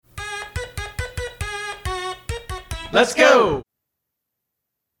Let's go!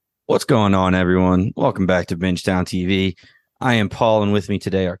 What's going on, everyone? Welcome back to Bingetown TV. I am Paul, and with me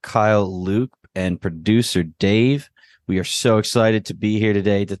today are Kyle, Luke, and producer Dave. We are so excited to be here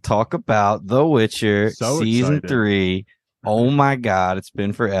today to talk about The Witcher Season 3. Oh my God, it's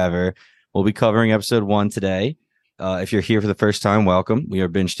been forever. We'll be covering episode 1 today. If you're here for the first time, welcome. We are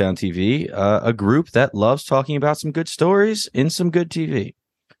Bingetown TV, a group that loves talking about some good stories in some good TV.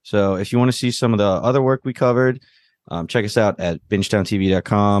 So if you want to see some of the other work we covered, check us out at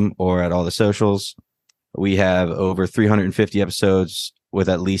bingetowntv.com or at all the socials. We have over 350 episodes with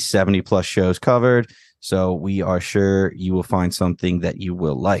at least 70 plus shows covered. So we are sure you will find something that you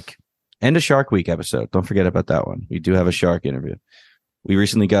will like. And a Shark Week episode. Don't forget about that one. We do have a shark interview. We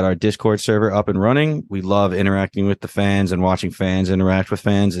recently got our Discord server up and running. We love interacting with the fans, and watching fans interact with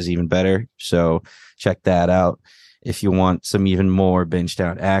fans is even better. So check that out if you want some even more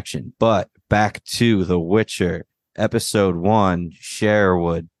Bingetown action. But back to The Witcher, episode 1,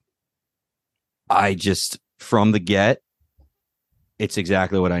 Sherwood. From the get, it's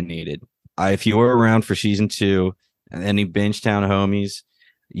exactly what I needed. If you were around for season 2 and any Bingetown homies,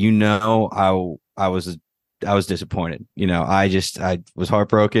 you know I was disappointed. You know, I was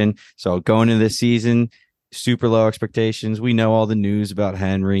heartbroken. So going into this season, super low expectations. We know all the news about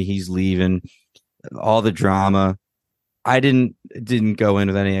Henry. He's leaving, all the drama. I didn't go in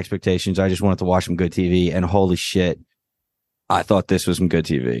with any expectations. I just wanted to watch some good TV, and holy shit, I thought this was some good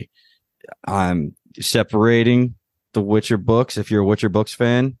TV. I'm separating the Witcher books. If you're a Witcher books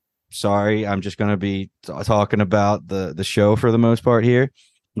fan, sorry, I'm just going to be talking about the show for the most part here.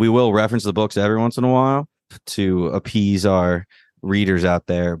 We will reference the books every once in a while to appease our readers out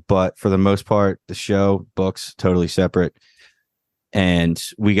there, but for the most part, the show, books, totally separate. And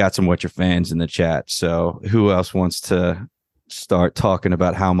we got some Witcher fans in the chat. So who else wants to start talking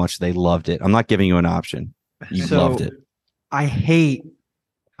about how much they loved it? I'm not giving you an option. You loved it. I hate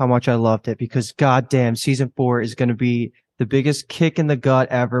how much I loved it because goddamn, season 4 is going to be the biggest kick in the gut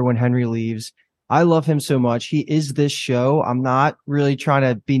ever when Henry leaves. I love him so much. He is this show. I'm not really trying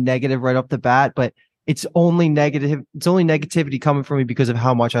to be negative right off the bat, but it's only negative. It's only negativity coming from me because of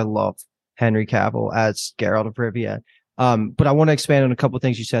how much I love Henry Cavill as Geralt of Rivia. But I want to expand on a couple of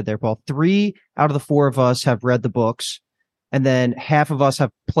things you said there, Paul. 3 out of the 4 of us have read the books, and then half of us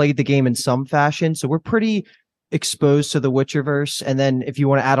have played the game in some fashion. So we're pretty exposed to the Witcherverse. And then if you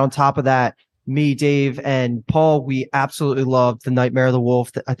want to add on top of that, me, Dave, and Paul, we absolutely loved The Nightmare of the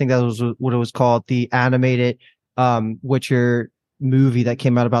Wolf. I think that was what it was called, the animated Witcher movie that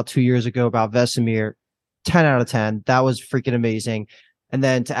came out about 2 years ago about Vesemir. 10 out of 10. That was freaking amazing. And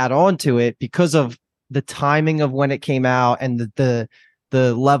then to add on to it, because of the timing of when it came out and the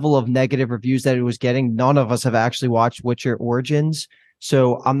level of negative reviews that it was getting, none of us have actually watched Witcher Origins.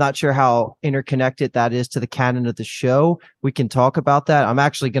 So I'm not sure how interconnected that is to the canon of the show. We can talk about that. I'm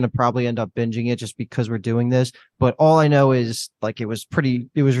actually going to probably end up binging it just because we're doing this. But all I know is like it was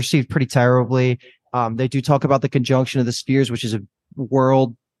received pretty terribly. They do talk about the conjunction of the spheres, which is a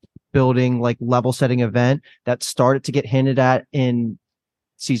world building, like level setting event that started to get hinted at in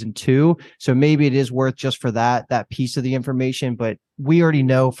season 2. So maybe it is worth just for that piece of the information. But we already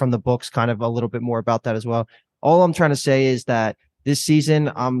know from the books kind of a little bit more about that as well. All I'm trying to say is that this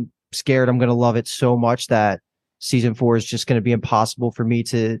season, I'm scared I'm going to love it so much that season 4 is just going to be impossible for me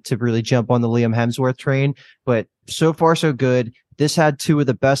to really jump on the Liam Hemsworth train. But so far, so good. This had 2 of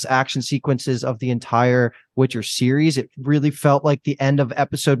the best action sequences of the entire Witcher series. It really felt like the end of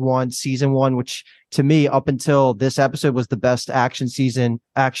episode 1, season 1, which to me, up until this episode, was the best action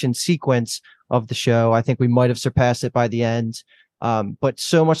sequence of the show. I think we might have surpassed it by the end. But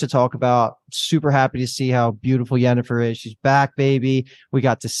so much to talk about. Super happy to see how beautiful Yennefer is. She's back, baby. We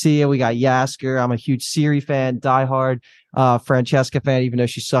got to see it. We got Yasker. I'm a huge Ciri fan, diehard Francesca fan, even though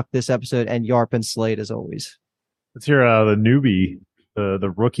she sucked this episode, and Yarp and Slade as always. Let's hear the newbie,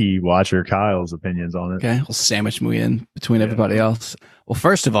 the rookie watcher, Kyle's opinions on it. Okay, we'll sandwich me in between everybody else. Well,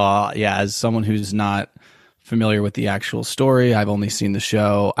 first of all, yeah, as someone who's not familiar with the actual story, I've only seen the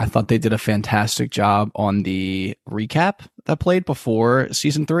show. I thought they did a fantastic job on the recap that played before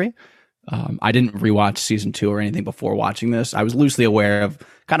season 3. I didn't rewatch season 2 or anything before watching this. I was loosely aware of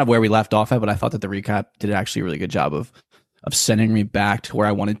kind of where we left off at, but I thought that the recap did actually a really good job of sending me back to where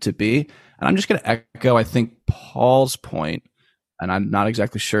I wanted to be. And I'm just going to echo, I think, Paul's point, and I'm not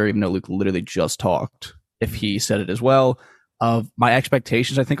exactly sure, even though Luke literally just talked, if he said it as well, of my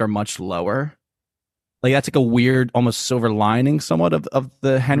expectations, I think, are much lower. Like, that's like a weird, almost silver lining somewhat of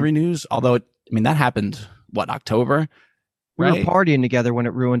the Henry news. Although, that happened, October? We right? were partying together when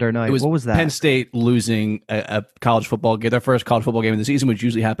it ruined our night. What was that? Penn State losing a college football game, their first college football game of the season, which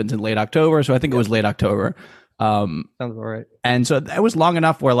usually happens in late October. So I think it was late October. Sounds all right. And so it was long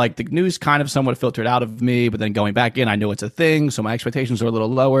enough where like the news kind of somewhat filtered out of me, but then going back in, I know it's a thing. So my expectations are a little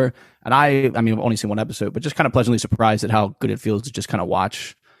lower. And I mean, I've only seen one episode, but just kind of pleasantly surprised at how good it feels to just kind of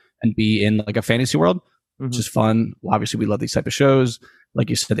watch and be in like a fantasy world, which is fun. Well, obviously we love these type of shows. Like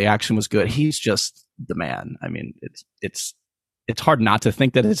you said, the action was good. He's just the man. I mean, it's hard not to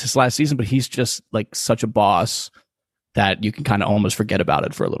think that it's his last season, but he's just like such a boss that you can kind of almost forget about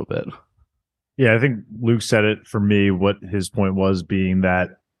it for a little bit. Yeah, I think Luke said it for me, what his point was being that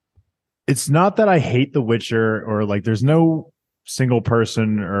it's not that I hate The Witcher or like there's no single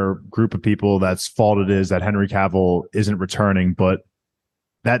person or group of people that's fault it is that Henry Cavill isn't returning, but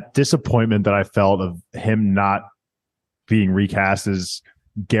that disappointment that I felt of him not being recast as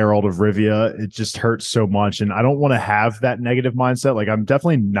Geralt of Rivia, it just hurts so much. And I don't want to have that negative mindset. Like I'm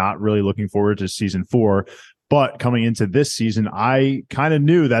definitely not really looking forward to season 4, but coming into this season, I kind of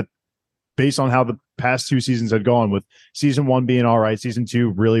knew that based on how the past 2 seasons had gone, with season 1 being all right, season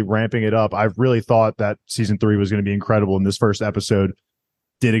 2 really ramping it up, I really thought that season 3 was going to be incredible. And this first episode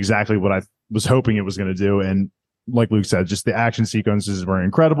did exactly what I was hoping it was going to do. And like Luke said, just the action sequences were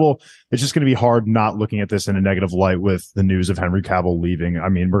incredible. It's just going to be hard not looking at this in a negative light with the news of Henry Cavill leaving. I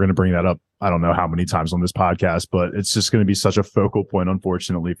mean, we're going to bring that up, I don't know how many times on this podcast, but it's just going to be such a focal point,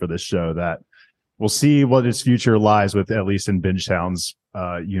 unfortunately, for this show that we'll see what its future lies with, at least in Bingetown's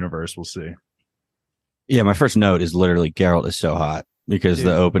universe. We'll see. Yeah, my first note is literally Geralt is so hot because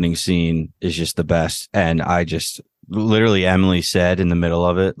the opening scene is just the best. And I just literally, Emily said in the middle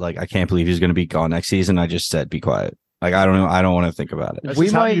of it, like, I can't believe he's going to be gone next season. I just said, be quiet. Like, I don't know. I don't want to think about it. This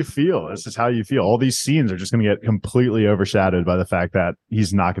is how you feel. This is how you feel. All these scenes are just going to get completely overshadowed by the fact that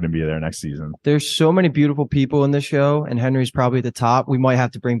he's not going to be there next season. There's so many beautiful people in the show, and Henry's probably at the top. We might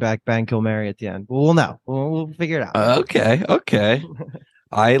have to bring back Ben Kilmary at the end. But we'll know. We'll figure it out. Okay.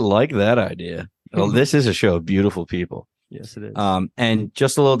 I like that idea. Well, this is a show of beautiful people. Yes, it is. And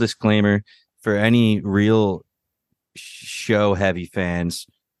just a little disclaimer for any real show heavy fans,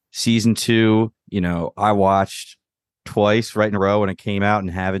 season 2, I watched twice right in a row when it came out and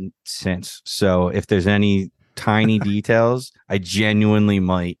haven't since. So if there's any tiny details, I genuinely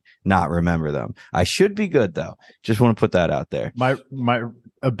might not remember them. I should be good though. Just want to put that out there. My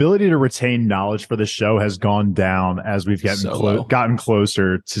ability to retain knowledge for the show has gone down as we've gotten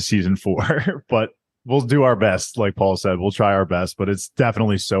closer to season 4, but we'll do our best. Like Paul said, we'll try our best, but it's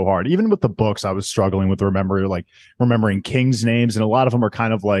definitely so hard. Even with the books, I was struggling with remembering kings' names, and a lot of them are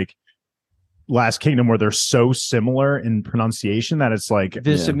kind of like Last Kingdom, where they're so similar in pronunciation that it's like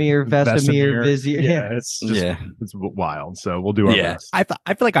Vesemir, Vizier. Yeah, it's wild. So we'll do our best. I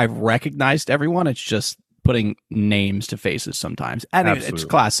feel like I've recognized everyone. It's just putting names to faces sometimes. And it's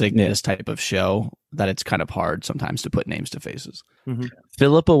classic this type of show that it's kind of hard sometimes to put names to faces. Mm-hmm.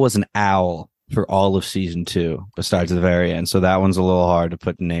 Philippa was an owl for all of season 2, besides the very end. So that one's a little hard to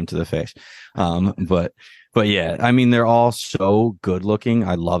put the name to the face. But yeah, I mean, they're all so good looking.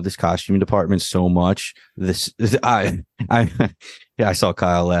 I love this costume department so much. I saw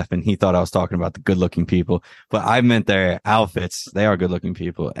Kyle laughing. He thought I was talking about the good looking people, but I meant their outfits. They are good looking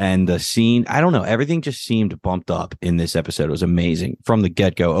people. And the scene, I don't know, everything just seemed bumped up in this episode. It was amazing from the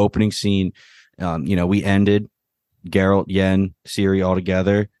get go. Opening scene, we ended Geralt, Yen, Ciri all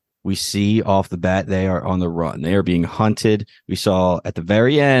together. We see off the bat they are on the run. They are being hunted. We saw at the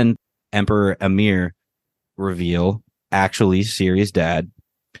very end Emperor Emir reveal actually Ciri's dad.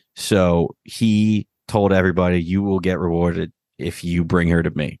 So he told everybody, you will get rewarded if you bring her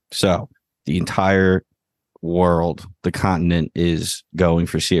to me. So the entire world, the continent, is going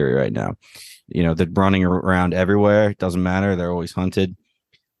for Ciri right now. They're running around everywhere. It doesn't matter. They're always hunted.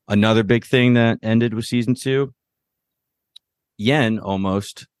 Another big thing that ended with season 2, Yen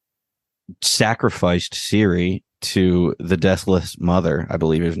almost sacrificed Ciri to the Deathless Mother, I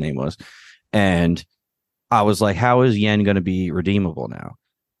believe his name was. And I was like, how is Yen going to be redeemable now?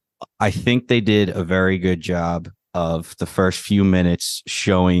 I think they did a very good job of the first few minutes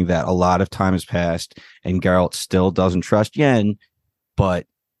showing that a lot of time has passed and Geralt still doesn't trust Yen, but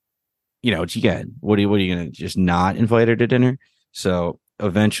it's Yen. What are you going to just not invite her to dinner? So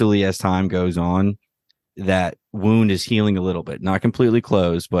eventually, as time goes on, that wound is healing a little bit, not completely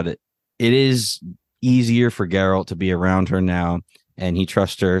closed, but it is easier for Geralt to be around her now, and he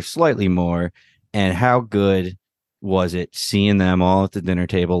trusts her slightly more. And how good was it seeing them all at the dinner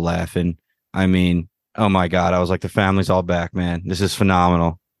table laughing? I mean, oh my God, I was like, the family's all back, man. This is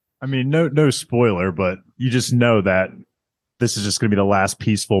phenomenal. I mean, no spoiler, but you just know that this is just going to be the last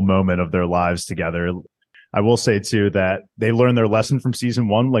peaceful moment of their lives together. I will say too that they learned their lesson from season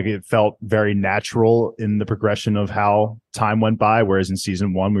one. Like it felt very natural in the progression of how time went by. Whereas in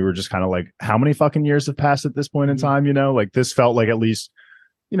season one, we were just kind of like, how many fucking years have passed at this point in time? You know, like this felt like at least,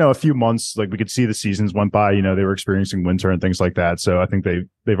 you know, a few months, like we could see the seasons went by, you know, they were experiencing winter and things like that. So I think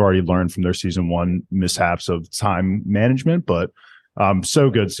they've already learned from their season one mishaps of time management, but so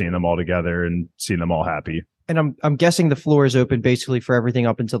good seeing them all together and seeing them all happy. And I'm guessing the floor is open basically for everything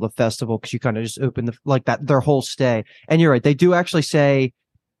up until the festival, because you kind of just open their whole stay. And you're right, they do actually say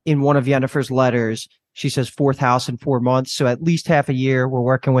in one of Yennefer's letters, she says 4th house in 4 months, so at least half a year. We're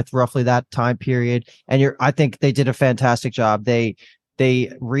working with roughly that time period, and I think they did a fantastic job. They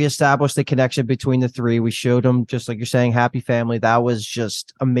reestablished the connection between the three. We showed them, just like you're saying, happy family. That was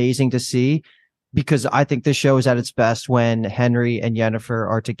just amazing to see, because I think this show is at its best when Henry and Yennefer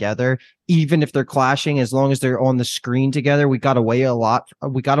are together. Even if they're clashing, as long as they're on the screen together, we got away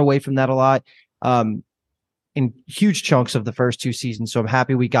from that a lot in huge chunks of the first 2 seasons. So I'm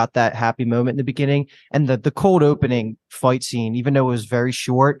happy we got that happy moment in the beginning. And the cold opening fight scene, even though it was very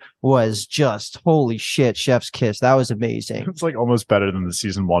short, was just holy shit, chef's kiss. That was amazing. It's like almost better than the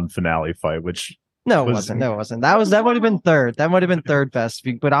season 1 finale fight, which No, it wasn't. That would have been third. That might have been third best.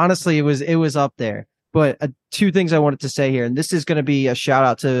 But honestly, it was up there. But 2 things I wanted to say here, and this is going to be a shout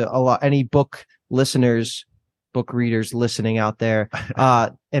out to any book listeners, book readers listening out there.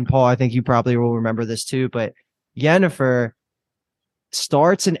 And Paul, I think you probably will remember this too. But Yennefer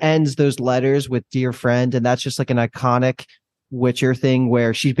starts and ends those letters with "Dear Friend," and that's just like an iconic Witcher thing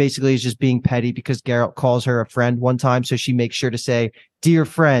where she basically is just being petty because Geralt calls her a friend one time, so she makes sure to say "Dear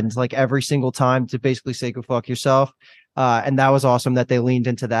Friend" like every single time to basically say "Go fuck yourself." And that was awesome that they leaned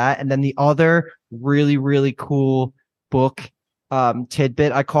into that. And then the other really, really cool book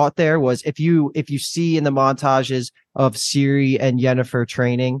tidbit I caught there was if you see in the montages of Ciri and Yennefer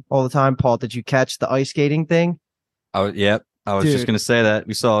training all the time, Paul, did you catch the ice skating thing? Yep. I was just going to say that.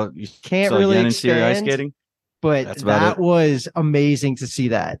 You saw really Yen and Ciri ice expand, skating. But that was amazing to see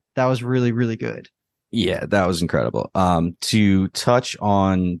that. That was really, really good. Yeah, that was incredible. To touch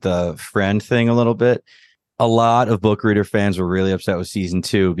on the friend thing a little bit, a lot of book reader fans were really upset with season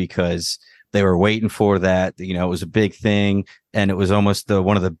 2 because they were waiting for that. You know, it was a big thing, and it was almost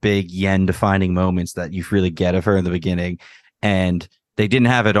one of the big Yen defining moments that you really get of her in the beginning. And they didn't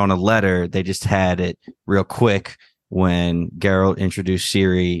have it on a letter. They just had it real quick when Geralt introduced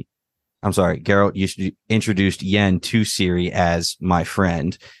Ciri. I'm sorry, Geralt introduced Yen to Ciri as my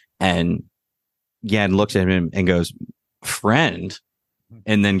friend, and Yen looks at him and goes, "Friend,"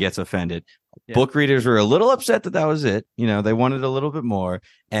 and then gets offended. Yeah. Book readers were a little upset that was it. You know, they wanted a little bit more,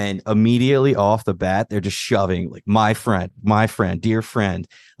 and immediately off the bat, they're just shoving like my friend, dear friend,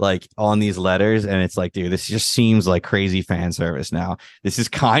 like on these letters. And it's like, dude, this just seems like crazy fan service now. This is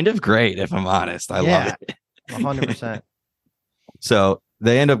kind of great, if I'm honest. I love it. 100%. So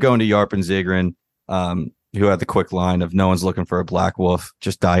they end up going to Yarp and Zigrin, who had the quick line of "No one's looking for a black wolf,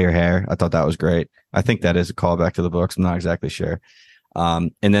 just dye your hair." I thought that was great. I think that is a callback to the books. I'm not exactly sure.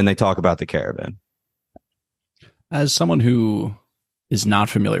 And then they talk about the caravan. As someone who is not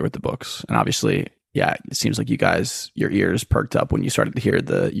familiar with the books, and obviously, yeah, it seems like you guys, your ears perked up when you started to hear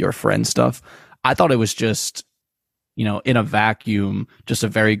your friend stuff. I thought it was just, you know, in a vacuum, just a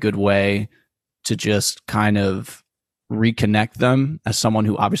very good way to just kind of reconnect them as someone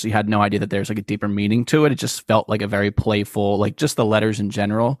who obviously had no idea that there's like a deeper meaning to it. It just felt like a very playful, like just the letters in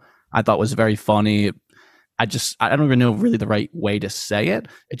general, I thought was very funny. I don't even know really the right way to say it.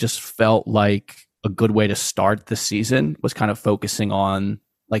 It just felt like a good way to start the season was kind of focusing on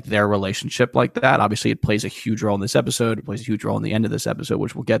like their relationship like that. Obviously it plays a huge role in this episode. It plays a huge role in the end of this episode,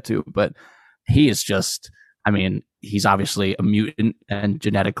 which we'll get to, but he is just, I mean, he's obviously a mutant and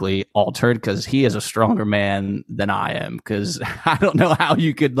genetically altered because he is a stronger man than I am. Because I don't know how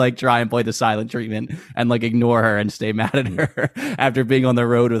you could like try and play the silent treatment and like ignore her and stay mad at her after being on the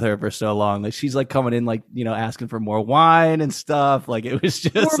road with her for so long. Like she's like coming in like, you know, asking for more wine and stuff. Like it was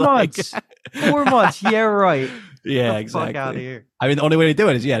just 4 months. 4 months. Yeah, right. Yeah, exactly. Fuck out of here. I mean, the only way to do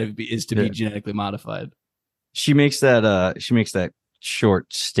it is to be genetically modified. She makes that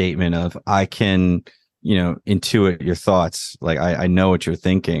short statement of, "I can, you know, intuit your thoughts. Like I know what you're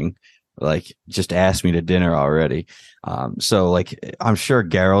thinking. Like just ask me to dinner already." So like I'm sure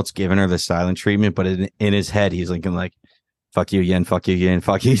Geralt's giving her the silent treatment, but in his head he's thinking like, "Fuck you, Yen. Fuck you, Yen.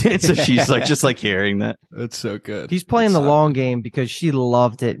 Fuck you, Yen." So she's like just like hearing that. That's so good. He's playing the long game because she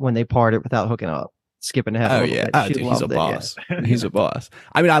loved it when they parted without hooking up. Skipping ahead. Oh yeah, dude, he's a boss. Yeah. He's a boss.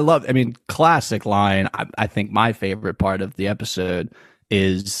 I mean, classic line. I think my favorite part of the episode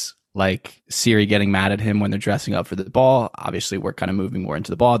is like Ciri getting mad at him when they're dressing up for the ball. Obviously, we're kind of moving more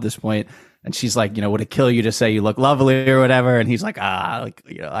into the ball at this point. And she's like, would it kill you to say you look lovely or whatever? And he's like, I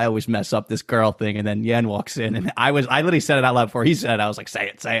always mess up this girl thing. And then Yen walks in, and I literally said it out loud before he said it. I was like,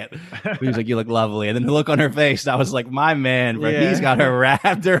 say it. He was like, you look lovely. And then the look on her face, I was like, my man, bro, he's got her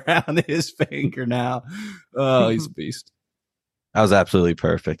wrapped around his finger now. Oh, he's a beast. That was absolutely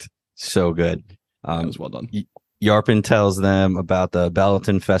perfect. So good. That was well done. Yarpen tells them about the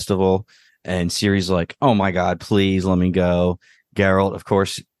Balaton festival, and Ciri's like, oh my God, please let me go. Geralt, of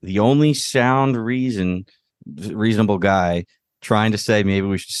course, the only reasonable guy, trying to say maybe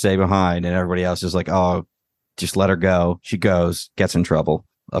we should stay behind, and everybody else is like, oh, just let her go. She goes, gets in trouble.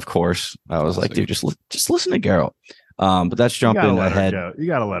 Of course, I was like, dude, just listen to Geralt. But that's jumping ahead. You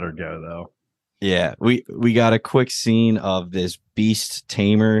gotta let her go, though. Yeah, we got a quick scene of this beast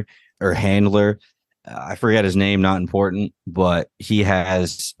tamer or handler. I forget his name, not important, but he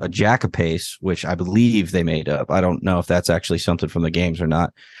has a jackapace, which I believe they made up. I don't know if that's actually something from the games or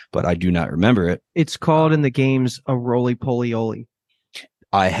not, but I do not remember it. It's called in the games a roly-poly-oly.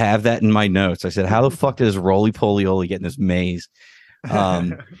 I have that in my notes. I said, how the fuck does roly-poly-oly get in this maze?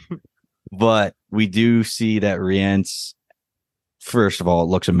 But we do see that Rience, first of all, it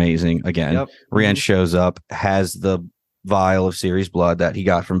looks amazing. Again, Yep. Rience shows up, has the vial of Ciri's blood that he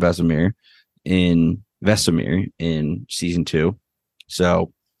got from Vesemir in season 2.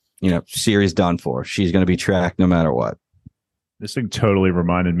 So, Ciri's done for. She's going to be tracked no matter what. This thing totally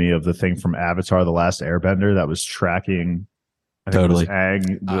reminded me of the thing from Avatar: The Last Airbender that was tracking. I think Totally. it was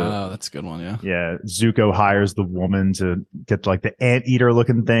Aang. Oh, that's a good one. Yeah. Yeah, Zuko hires the woman to get like the anteater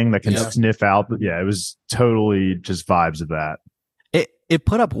looking thing that can sniff out. Yeah, it was totally just vibes of that. It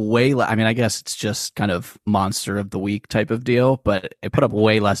put up way less. I mean, I guess it's just kind of monster of the week type of deal, but it put up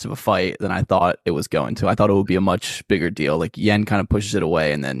way less of a fight than I thought it was going to. I thought it would be a much bigger deal. Like Yen kind of pushes it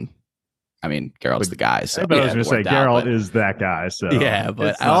away, and then, I mean, Geralt's the guy. So I was going to say Geralt is that guy. So yeah,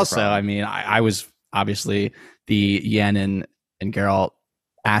 but I mean, I was obviously the Yen and Geralt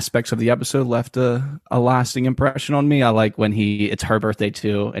aspects of the episode left a lasting impression on me. I like when it's her birthday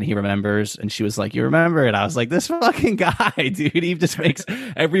too, and he remembers, and she was like, you remember it? I was like, this fucking guy, dude, he just makes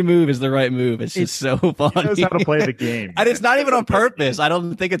every move is the right move. It's just so funny. He knows how to play the game. And it's not even on purpose. I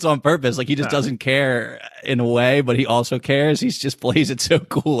don't think it's on purpose. Like, he just doesn't care in a way, but he also cares. He's just plays it so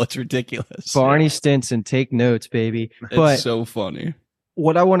cool. It's ridiculous. Barney Stinson, take notes, baby. But it's so funny.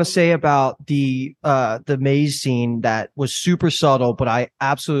 What I want to say about the maze scene that was super subtle, but I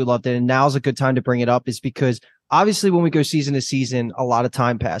absolutely loved it, and now's a good time to bring it up, is because obviously when we go season to season, a lot of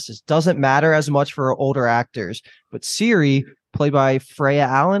time passes. Doesn't matter as much for older actors, but Ciri, played by Freya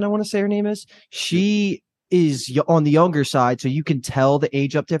Allen, I want to say her name is, she is on the younger side, so you can tell the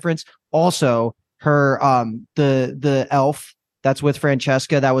age up difference. Also, her the elf that's with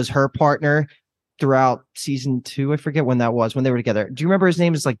Francesca, that was her partner throughout season 2. I forget when that was, when they were together. Do you remember his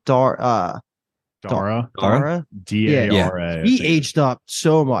name is like Dara? Dara? Dara? D-A-R-A. He aged up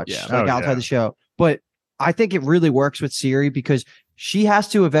so much outside the show. But I think it really works with Ciri because she has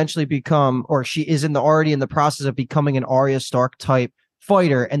to eventually become, or she is already in the process of becoming an Arya Stark type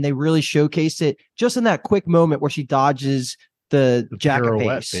fighter. And they really showcased it just in that quick moment where she dodges the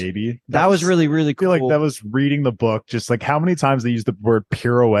jackapace, baby. That was really, really cool. I feel like that was reading the book. Just like how many times they use the word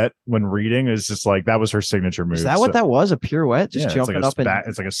pirouette when reading is just like that was her signature move. Is that what that was? A pirouette? Just jumping up and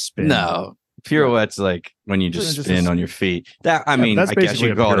it's like a spin. No, pirouette's like when you just spin on your feet. That I mean, I guess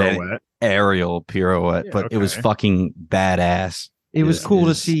you call it an aerial pirouette, but it was fucking badass. It was cool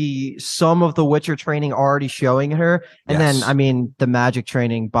to see some of the Witcher training already showing her, and then I mean the magic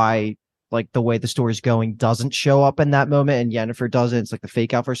training by like the way the story's going doesn't show up in that moment, and Yennefer doesn't. It's like the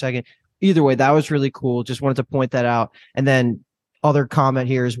fake out for a second. Either way, that was really cool. Just wanted to point that out. And then other comment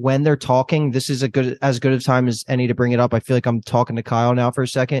here is when they're talking, this is as good of time as any to bring it up. I feel like I'm talking to Kyle now for a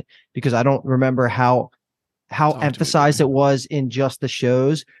second because I don't remember how emphasized it was in just the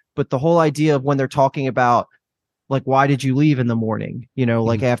shows, but the whole idea of when they're talking about like, why did you leave in the morning?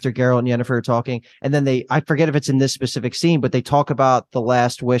 Like after Geralt and Yennefer are talking. And then I forget if it's in this specific scene, but they talk about the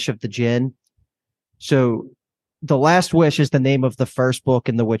last wish of the Jinn. So the Last Wish is the name of the first book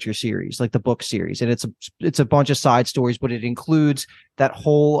in the Witcher series, like the book series. And it's a bunch of side stories, but it includes that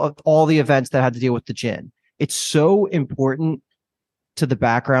whole of all the events that had to deal with the Jinn. It's so important to the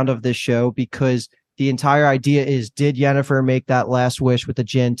background of this show because the entire idea is, did Yennefer make that last wish with the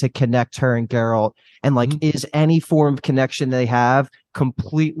Jinn to connect her and Geralt? And like, is any form of connection they have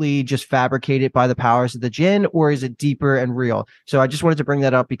completely just fabricated by the powers of the Jinn, or is it deeper and real? So I just wanted to bring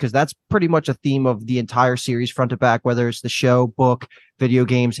that up because that's pretty much a theme of the entire series front to back, whether it's the show, book, video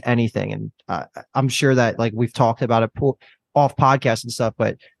games, anything. And I'm sure that like we've talked about it off podcasts and stuff,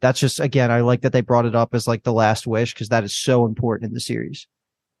 but that's just, again, I like that they brought it up as like the last wish because that is so important in the series.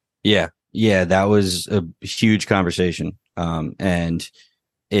 Yeah, that was a huge conversation. And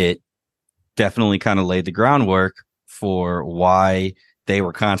it definitely kind of laid the groundwork for why they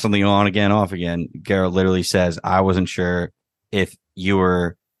were constantly on again, off again. Geralt literally says, I wasn't sure if you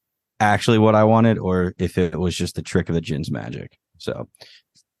were actually what I wanted or if it was just the trick of the Jin's magic. So,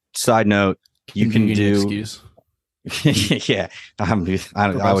 side note, you can do. Excuse. Yeah, I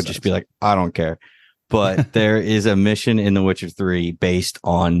would just be like, I don't care. But there is a mission in The Witcher 3 based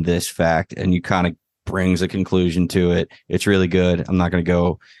on this fact, and you kind of brings a conclusion to it. It's really good. I'm not going to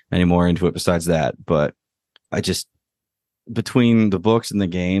go any more into it besides that, but I just, between the books and the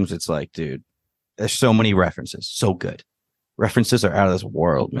games, it's like, dude, there's so many references. So good. References are out of this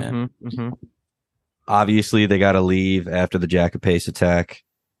world, man. Obviously, they got to leave after the Jack-Pace attack.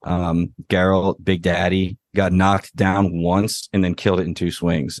 Geralt, Big Daddy, got knocked down once and then killed it in 2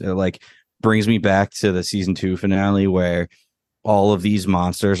 swings. It like brings me back to the season 2 finale where all of these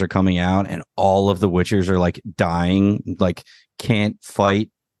monsters are coming out and all of the Witchers are like dying, like can't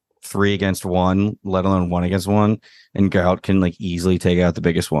fight 3 against 1, let alone 1 against 1, and Geralt can like easily take out the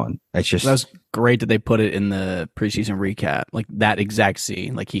biggest one. It's just that was great that they put it in the preseason recap, like that exact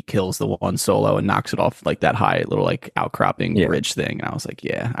scene. Like he kills the one solo and knocks it off like that high little like outcropping bridge thing, and I was like,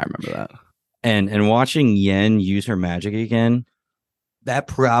 yeah, I remember that. And watching Yen use her magic again, that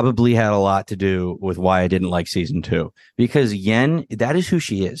probably had a lot to do with why I didn't like season 2, because Yen, that is who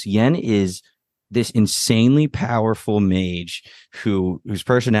she is. Yen is this insanely powerful mage whose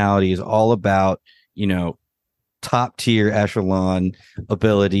personality is all about, top tier echelon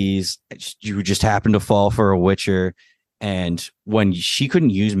abilities. You just happen to fall for a Witcher. And when she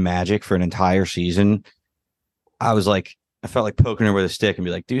couldn't use magic for an entire season, I felt like poking her with a stick and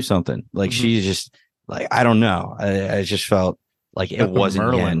be like, do something. Like she's just like, I don't know. I just felt like it wasn't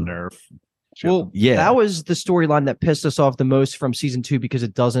Merlin Yen. nerf. Well, Yeah, that was the storyline that pissed us off the most from season 2 because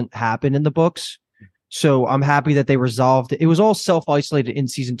it doesn't happen in the books. So I'm happy that they resolved it. It was all self-isolated in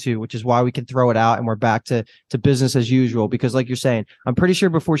season 2, which is why we can throw it out and we're back to business as usual. Because like you're saying, I'm pretty sure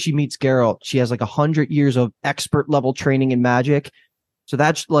before she meets Geralt, she has like 100 years of expert level training in magic. So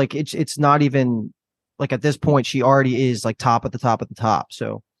that's like, it's not even like at this point, she already is like top at the top at the top.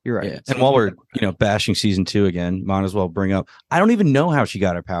 So you're right. Yeah. And while we're, bashing season 2 again, might as well bring up, I don't even know how she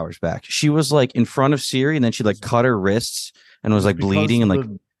got her powers back. She was like in front of Ciri and then she like cut her wrists and was like bleeding and like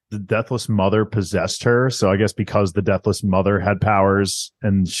the Deathless Mother possessed her. So I guess because the Deathless Mother had powers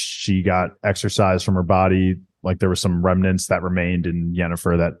and she got exorcised from her body, like there were some remnants that remained in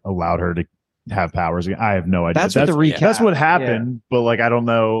Yennefer that allowed her to have powers. I have no idea. That's what the recap. That's what happened. But like, I don't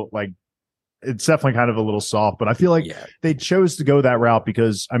know, like, it's definitely kind of a little soft, but I feel like they chose to go that route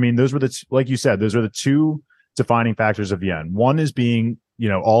because, I mean, those were like you said, those are the 2 defining factors of Yen. One is being,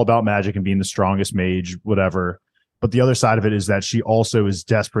 all about magic and being the strongest mage, whatever. But the other side of it is that she also is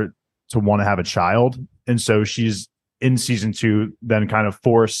desperate to want to have a child. And so she's in season 2, then kind of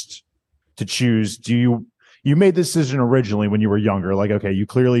forced to choose. You made this decision originally when you were younger, like, okay, you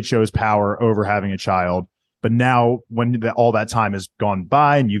clearly chose power over having a child. But now when all that time has gone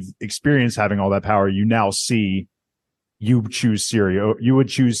by and you've experienced having all that power, you now see you would choose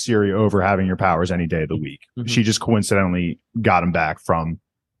Ciri over having your powers any day of the week. She just coincidentally got him back from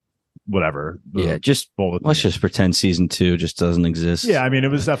whatever. Let's just pretend season 2 just doesn't exist. Yeah, I mean,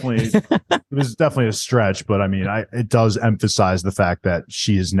 it was definitely a stretch, but I mean, it does emphasize the fact that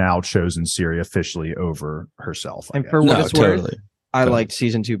she has now chosen Ciri officially over herself. And for what it's worth, I liked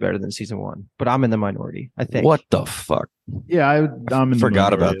season 2 better than season 1, but I'm in the minority, I think. What the fuck? Yeah, I'm in forgot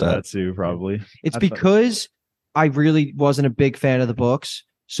the about that too, probably. It's because I really wasn't a big fan of the books.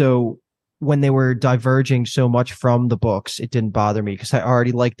 So when they were diverging so much from the books, it didn't bother me because I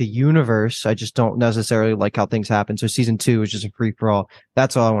already like the universe. I just don't necessarily like how things happen. So season 2 is just a free for all.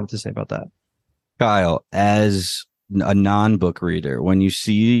 That's all I wanted to say about that. Kyle, as a non-book reader, when you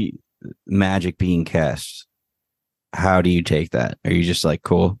see magic being cast, how do you take that? Are you just like,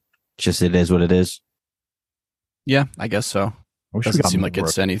 cool, just it is what it is? Yeah, I guess so. Doesn't seem like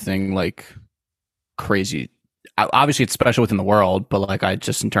it's anything like crazy. Obviously it's special within the world, but like I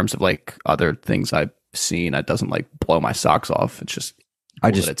just, in terms of like other things I've seen, it doesn't like blow my socks off. It's just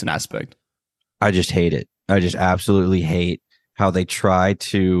cool that it's an aspect. I just hate it. I just absolutely hate how they try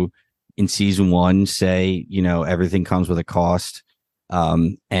to, in season 1, say, everything comes with a cost.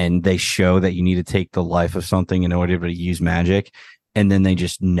 And they show that you need to take the life of something in order to use magic. And then they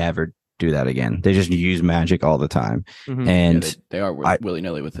just never do that again. They just use magic all the time. And they are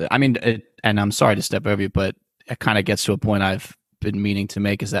willy-nilly with it. I mean, and I'm sorry to step over you, but it kind of gets to a point I've been meaning to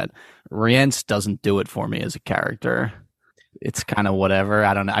make, is that Rience doesn't do it for me as a character. It's kind of whatever.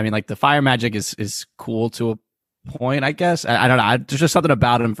 I don't know. I mean, like the fire magic is cool to point, I guess. I don't know. There's just something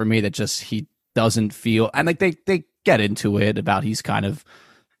about him for me that just he doesn't feel. And like they get into it about he's kind of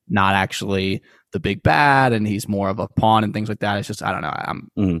not actually the big bad, and he's more of a pawn and things like that. It's just I don't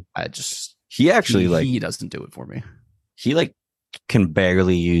know. He doesn't do it for me. He like can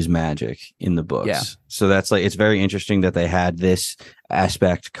barely use magic in the books. Yeah. So that's like, it's very interesting that they had this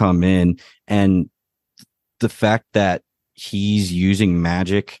aspect come in, and the fact that he's using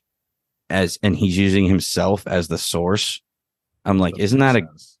magic and he's using himself as the source. I'm like, isn't that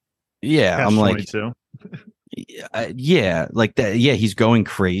Catch I'm like, 22. yeah, like that. Yeah. He's going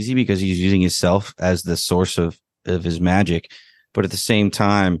crazy because he's using himself as the source of his magic. But at the same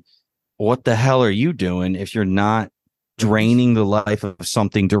time, what the hell are you doing if you're not draining the life of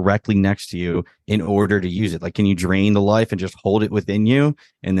something directly next to you in order to use it? Like, can you drain the life and just hold it within you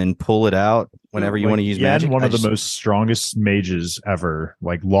and then pull it out whenever you want to use magic? One of the most strongest mages ever,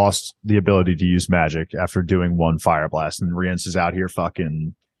 like, lost the ability to use magic after doing one fire blast, and Rience is out here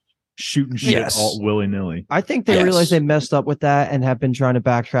fucking shooting shit all willy-nilly. I think they realized they messed up with that and have been trying to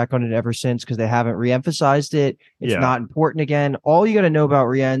backtrack on it ever since, because they haven't re-emphasized it. It's not important again. All you got to know about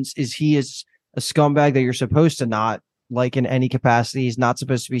Rience is he is a scumbag that you're supposed to not like in any capacity. He's not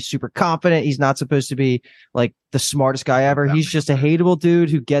supposed to be super confident. He's not supposed to be like the smartest guy ever. He's just a hateable dude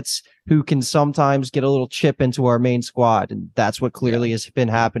who can sometimes get a little chip into our main squad. And that's what clearly has been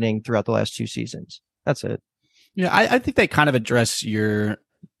happening throughout the last 2 seasons. That's it. Yeah. I think they kind of address your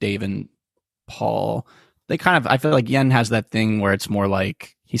Dave and Paul. I feel like Yen has that thing where it's more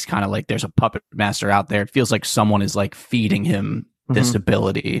like, he's kind of like, there's a puppet master out there. It feels like someone is like feeding him this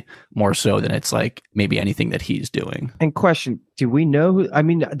ability more so than it's like maybe anything that he's doing. And question, do we know who? I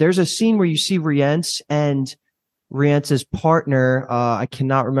mean, there's a scene where you see Rience and Rience's partner. I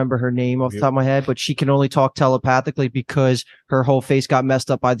cannot remember her name off the top of my head, but she can only talk telepathically because her whole face got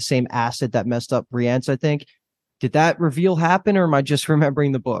messed up by the same acid that messed up Rience, I think. Did that reveal happen, or am I just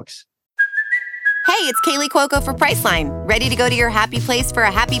remembering the books? Hey, it's Kaylee Cuoco for Priceline. Ready to go to your happy place for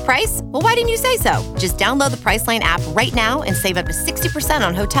a happy price? Well, why didn't you say so? Just download the Priceline app right now and save up to 60%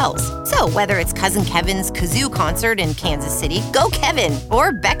 on hotels. So whether it's Cousin Kevin's Kazoo Concert in Kansas City, go Kevin,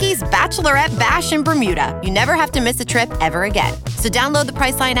 or Becky's Bachelorette Bash in Bermuda, you never have to miss a trip ever again. So download the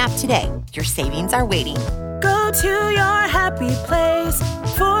Priceline app today. Your savings are waiting. Go to your happy place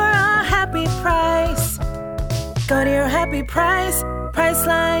for a happy price. Go to your happy price,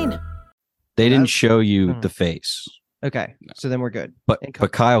 Priceline. They didn't show you the face. Okay, so then we're good. But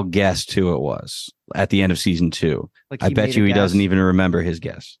Kyle guessed who it was at the end of season 2. Like I bet you he doesn't even remember his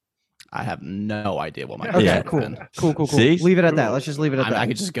guess. I have no idea what my Okay, guess cool. would have been. Cool. See? Leave it at that. Let's just leave it at that. I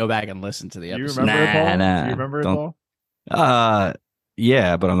could just go back and listen to the Do you episode. remember it, Paul? Nah. Do you remember it, Paul?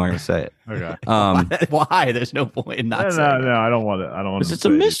 Yeah, but I'm not going to say it. Okay. Why? There's no point in not saying No, I don't want it. I don't want Because it's a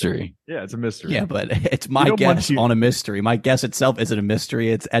mystery. Yeah, it's a mystery. Yeah, but it's my guess on a mystery. My guess itself isn't a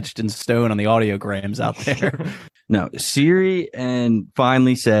mystery. It's etched in stone on the audiograms out there. No, Ciri and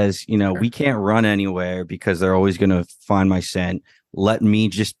finally says, we can't run anywhere because they're always going to find my scent. Let me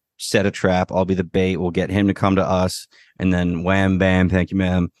just set a trap. I'll be the bait. We'll get him to come to us. And then wham, bam, thank you,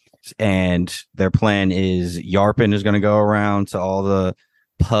 ma'am. And their plan is Yarpin is going to go around to all the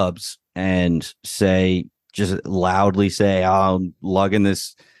pubs and just loudly say, I'm lugging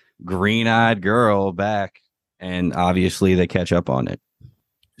this green-eyed girl back. And obviously they catch up on it.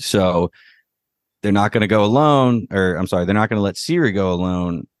 So they're not going to go alone, they're not going to let Ciri go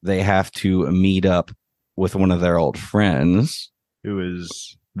alone. They have to meet up with one of their old friends. Who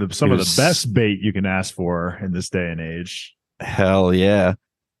is some of the best bait you can ask for in this day and age. Hell yeah.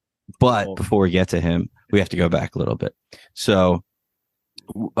 But before we get to him, we have to go back a little bit. So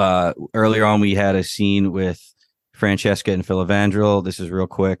earlier on, we had a scene with Francesca and Filavandrel. This is real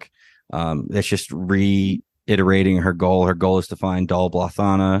quick. It's just reiterating her goal. Her goal is to find Dol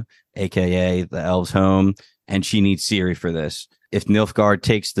Blathana, a.k.a. the elves' home, and she needs Ciri for this. If Nilfgaard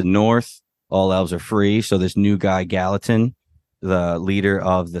takes the north, all elves are free. So this new guy, Gallatin, the leader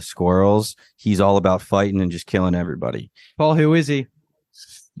of the squirrels, he's all about fighting and just killing everybody. Paul, who is he?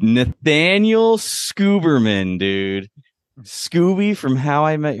 Nathaniel Scooberman, dude. Scooby from How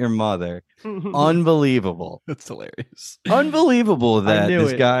I Met Your Mother. Unbelievable. That's hilarious. Unbelievable that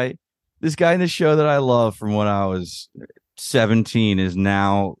this it. guy in the show that I love from when I was 17 is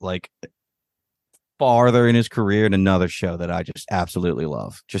now like farther in his career in another show that I just absolutely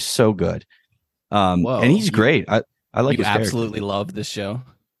love. Just so good. Whoa, and he's great. I like you his absolutely love this show.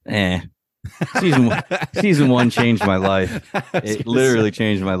 Season 1 changed my life. It literally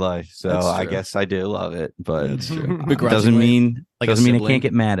changed my life. So I guess I do love it, but That's true. it doesn't mean I can't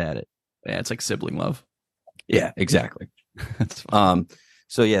get mad at it. Yeah, it's like sibling love. Yeah, exactly. That's fun.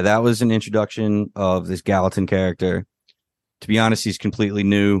 So yeah, that was an introduction of this Gallatin character. To be honest, he's completely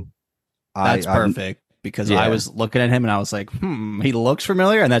new. That's perfect because I was looking at him and I was like, he looks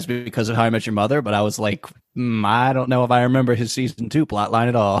familiar, and that's because of How I Met Your Mother. But I was like, I don't know if I remember his season 2 plotline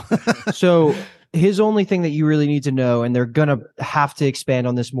at all. So his only thing that you really need to know, and they're gonna have to expand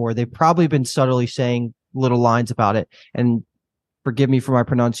on this more. They've probably been subtly saying little lines about it, and forgive me for my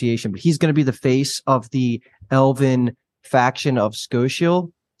pronunciation, but he's going to be the face of the Elven faction of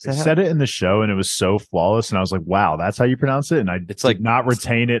Scotial. They said it in the show, and it was so flawless, and I was like, "Wow, that's how you pronounce it." And it's like not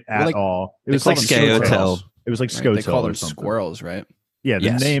retain it at all. It was like Scotel. It was like Right? Scotel. They call them or something. squirrels, right? Yeah,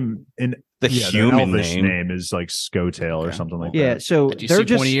 the name in the human Elvish name. name is like Scotail or something like that. Yeah, so Did you they're see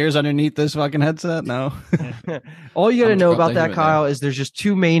just 20 years underneath this fucking headset? No. all you got to I'm know about about to that, hear it Kyle, is there's just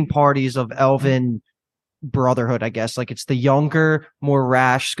two main parties of Elven brotherhood, I guess. Like it's the younger, more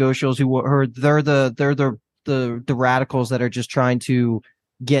rash Scotials they're the radicals that are just trying to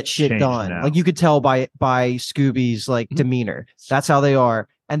get shit Change done. now. Like you could tell by Scooby's like demeanor. That's how they are.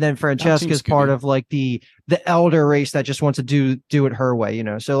 And then Francesca's part Scooby. of like the elder race that just wants to do it her way,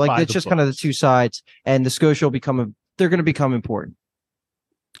 So like By it's the just kind of the two sides, and the Scotia they're going to become important.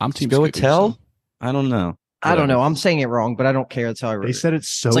 I'm Team Scooby, Scotel? so. I don't know. I don't know. I'm saying it wrong, but I don't care. That's how I wrote They it. said it's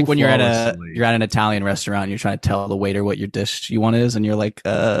so. It's like when you're at flawlessly. an Italian restaurant, and you're trying to tell the waiter what your dish you want is, and you're like,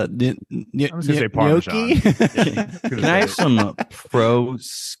 I was gonna say Parmesan. Can I have some pro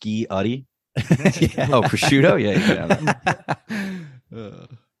ski uddy? Oh, prosciutto? Yeah.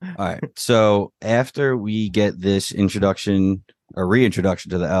 All right. So after we get this introduction or reintroduction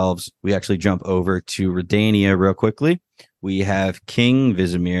to the elves, we actually jump over to Redania real quickly. We have King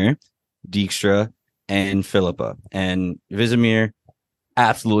Vizimir, Dijkstra, and Philippa. And Vizimir,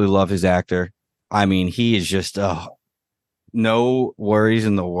 absolutely love his actor. I mean, he is just no worries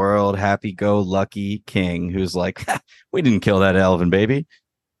in the world, happy-go-lucky king who's like, we didn't kill that elven baby.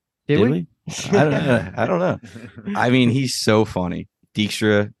 Did we? I don't know. I mean, he's so funny.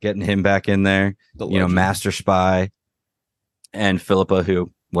 Dijkstra, getting him back in there, Master Spy, and Philippa, who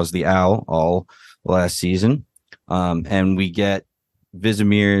was the owl all last season. And we get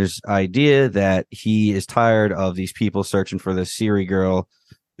Vizimir's idea that he is tired of these people searching for this Ciri girl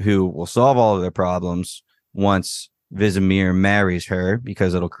who will solve all of their problems once Vizimir marries her,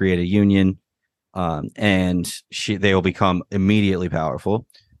 because it'll create a union, and they will become immediately powerful.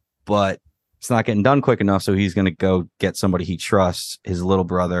 But it's not getting done quick enough, so he's going to go get somebody he trusts, his little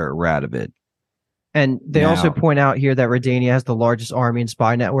brother Radovid. And they also point out here that Redania has the largest army and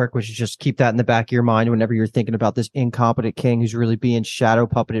spy network, which is just keep that in the back of your mind whenever you're thinking about this incompetent king who's really being shadow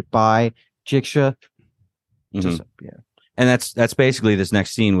puppeted by Dijkstra. Mm-hmm. And that's basically this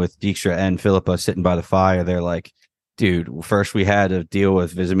next scene with Dijkstra and Philippa sitting by the fire. They're like, dude, first we had to deal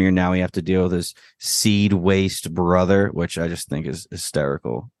with Vizimir, now we have to deal with this seed waste brother, which I just think is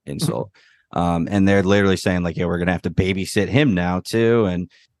hysterical insult. And they're literally saying like, yeah, we're gonna have to babysit him now too. And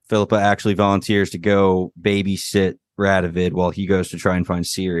Philippa actually volunteers to go babysit Radovid while he goes to try and find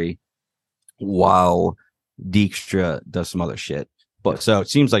Ciri, while Dijkstra does some other shit. But so it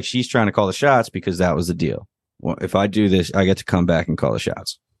seems like she's trying to call the shots because that was the deal. Well, if I do this, I get to come back and call the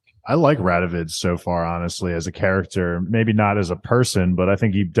shots. I like Radovid so far, honestly, as a character. Maybe not as a person, but I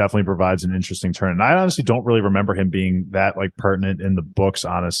think he definitely provides an interesting turn. And I honestly don't really remember him being that like pertinent in the books,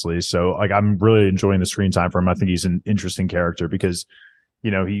 honestly. So like I'm really enjoying the screen time for him. I think he's an interesting character because,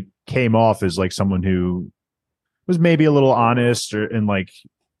 he came off as like someone who was maybe a little honest and like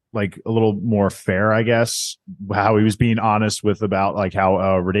a little more fair, I guess, how he was being honest with about like how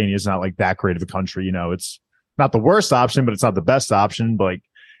Redania is not like that great of a country. It's not the worst option, but it's not the best option. But like,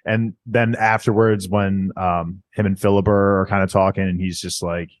 and then afterwards, when him and Philippa are kind of talking, and he's just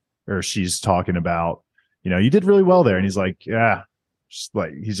like, or she's talking about, you did really well there, and he's like, yeah, just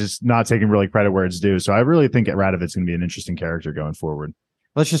like he's just not taking really credit where it's due. So I really think Radovid's going to be an interesting character going forward.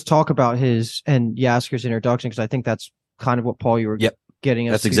 Let's just talk about his and Jasker's introduction, because I think that's kind of what, Paul, you were getting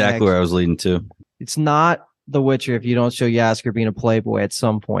us. That's exactly where I was leading to. It's not The Witcher if you don't show Jasker being a playboy at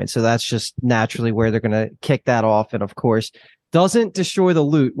some point. So that's just naturally where they're going to kick that off. And of course, doesn't destroy the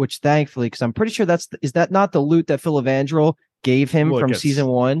loot, which thankfully, because I'm pretty sure is that not the loot that Phil Evandrel gave him from season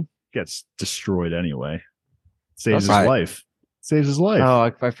 1? Gets destroyed anyway. Saves his life. Saves his life. Oh,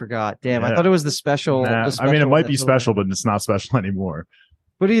 I forgot. Damn, I thought it was the special. I mean, it might be special, but it's not special anymore.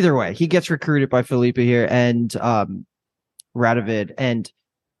 But either way, he gets recruited by Philippa here and Radovid. And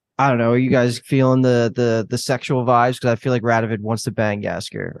I don't know, are you guys feeling the sexual vibes? Because I feel like Radovid wants to bang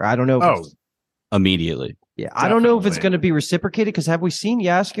Jasker. Or I don't know if immediately. Yeah, definitely. I don't know if it's going to be reciprocated, because have we seen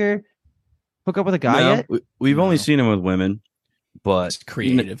Jasker hook up with a guy yet? We've only seen him with women. but It's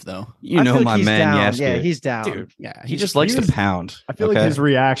creative though. You I know feel like my he's man down. Yaskier. Yeah, he's down. Dude, yeah, He just likes to pound. I feel like his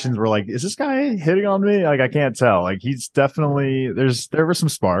reactions were like, "Is this guy hitting on me?" Like I can't tell. Like he's definitely there were some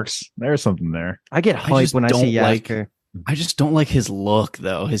sparks. There's something there. I get hyped when I see Yasker. I just don't like his look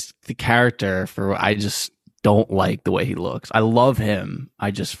though. The character I just don't like the way he looks. I love him.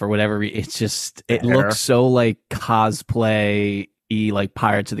 I just for whatever reason, it looks so like cosplay like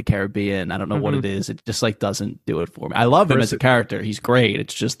Pirates of the Caribbean. I don't know what it is. It just like doesn't do it for me. I love him as a character. He's great.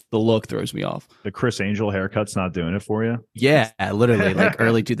 It's just the look throws me off. The Chris Angel haircut's not doing it for you. Yeah, literally like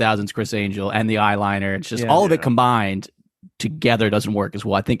early 2000s Chris Angel and the eyeliner. It's just all of it combined together doesn't work as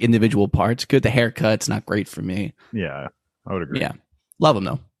well. I think individual parts good. The haircut's not great for me. Yeah, I would agree. Yeah, love him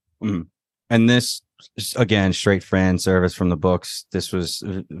though. And this again, straight fan service from the books. This was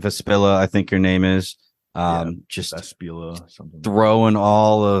Vespilla, I think your name is. Just Vespilla, something. Throwing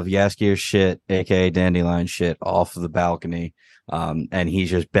all of Yaskir's shit, aka Dandelion shit, off of the balcony. And he's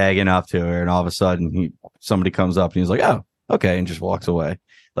just begging up to her, and all of a sudden somebody comes up and he's like, "Oh, okay," and just walks away,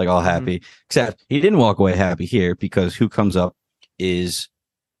 like all happy. Except he didn't walk away happy here, because who comes up is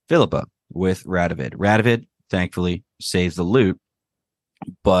Philippa with Radovid. Radovid, thankfully, saves the loot,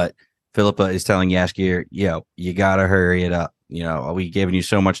 but Philippa is telling Yaskir, "Yo, you gotta hurry it up. You know, we giving you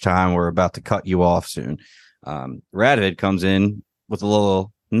so much time. We're about to cut you off soon." Radovid comes in with a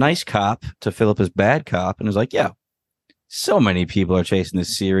little nice cop to Philippa's bad cop and is like, "Yeah, so many people are chasing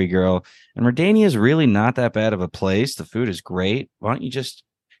this Ciri girl, and Redania is really not that bad of a place. The food is great. Why don't you just,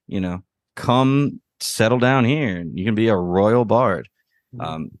 come settle down here and you can be a royal bard?"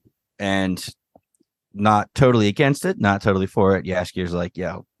 And not totally against it, not totally for it. Yaskir's like,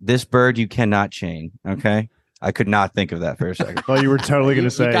 "Yo, this bird you cannot chain." Okay. I could not think of that for a second. Well, you were totally going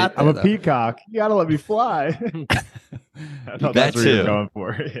to say, there, "I'm a peacock. You got to let me fly." I thought that's what you were going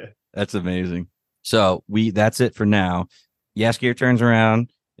for. Yeah. That's amazing. So that's it for now. Yaskir turns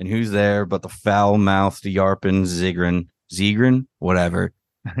around, and who's there but the foul-mouthed Yarpin Zegrin, whatever.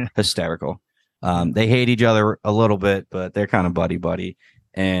 Hysterical. They hate each other a little bit, but they're kind of buddy.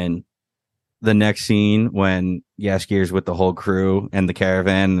 And the next scene when Yaskir's with the whole crew and the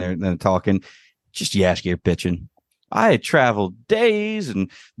caravan, and they're talking, just Yaskir bitching. "I had traveled days and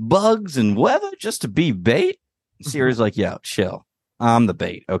bugs and weather just to be bait." Ciri's like, "Yo, chill. I'm the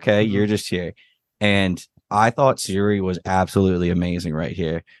bait, okay? You're just here." And I thought Ciri was absolutely amazing right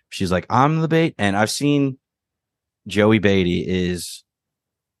here. She's like, "I'm the bait." And I've seen Joey Beatty is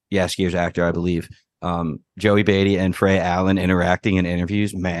Yaskir's actor, I believe. Joey Beatty and Freya Allen interacting in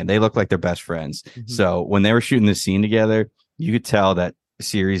interviews. Man, they look like they're best friends. So when they were shooting this scene together, you could tell that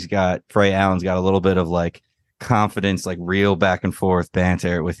Freya Allen's got a little bit of like confidence, like real back and forth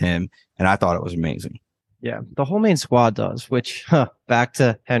banter with him. And I thought it was amazing. Yeah, the whole main squad does, which back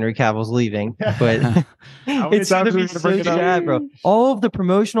to Henry Cavill's leaving, but it's gonna be so sad, bro. All of the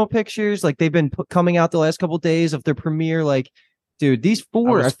promotional pictures, like they've been coming out the last couple of days of their premiere, like, dude, these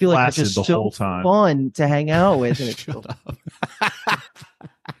four, I feel like are just so fun to hang out with. And it's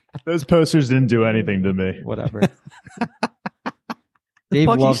Those posters didn't do anything to me. Whatever. Dave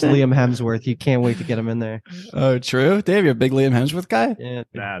loves Liam Hemsworth. You can't wait to get him in there. Oh, true. Dave, you're a big Liam Hemsworth guy? Yeah.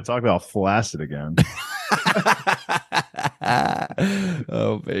 Nah, talk about flaccid again.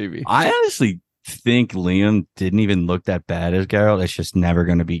 Oh, baby. I honestly think Liam didn't even look that bad as Geralt. It's just never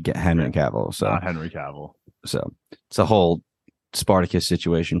going to be Henry Cavill. So not Henry Cavill. So it's a whole Spartacus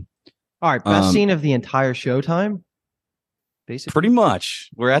situation. All right. Best scene of the entire showtime? Basically. Pretty much.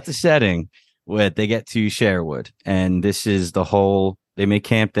 We're at the setting where they get to Sherwood. And this is the whole... They make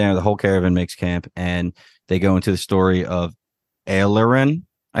camp there. The whole caravan makes camp, and they go into the story of Aelaren,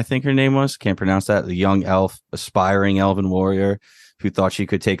 I think her name was. Can't pronounce that. The young elf, aspiring elven warrior who thought she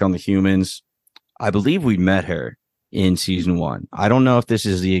could take on the humans. I believe we met her in season 1. I don't know if this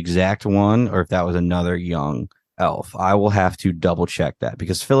is the exact one or if that was another young elf. I will have to double check that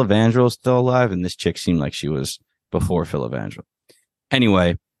because Phil Evangel is still alive, and this chick seemed like she was before Phil Evangel.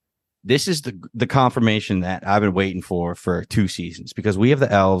 Anyway, this is the confirmation that I've been waiting for 2 seasons, because we have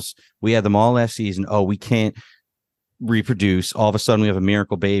the elves. We had them all last season. Oh, we can't reproduce. All of a sudden we have a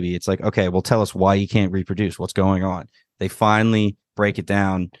miracle baby. It's like, okay, well, tell us why you can't reproduce. What's going on? They finally break it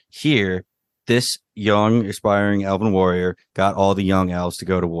down here. This young aspiring elven warrior got all the young elves to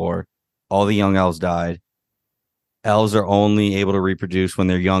go to war. All the young elves died. Elves are only able to reproduce when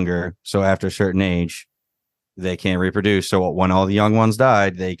they're younger. So after a certain age, they can't reproduce. So when all the young ones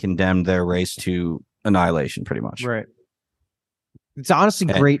died, they condemned their race to annihilation, pretty much. Right. It's honestly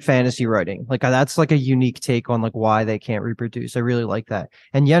great fantasy writing. Like that's like a unique take on like why they can't reproduce. I really like that.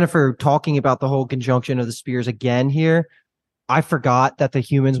 And Yennefer talking about the whole conjunction of the spears again here. I forgot that the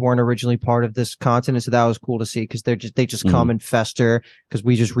humans weren't originally part of this continent, so that was cool to see because they just come and fester because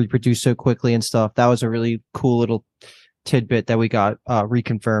we just reproduce so quickly and stuff. That was a really cool little tidbit that we got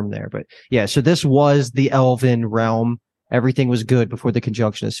reconfirmed there. But yeah, so this was the Elven realm. Everything was good before the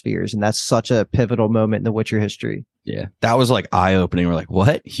conjunction of spheres, and that's such a pivotal moment in the Witcher history. Yeah, that was like eye-opening. We're like,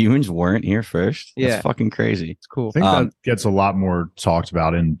 what? Humans weren't here first? That's Yeah. fucking crazy. It's cool. I think that gets a lot more talked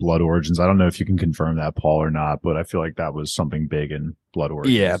about in Blood Origins. I don't know if you can confirm that, Paul, or not, but I feel like that was something big in Blood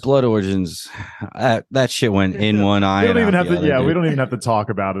Origins. Yeah, Blood Origins. That shit went in one eye. We don't even and out have the to. other, Yeah, dude. we don't even have to talk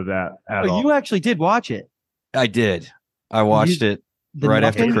about it at Oh, all. you actually did watch it. I did. I watched it right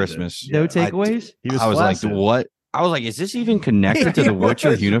after nothing? Christmas. No Yeah. takeaways? I was like, what? I was like, is this even connected to the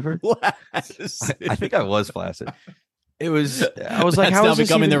Witcher universe? I think I was flaccid. It was. I was like, That's how now is this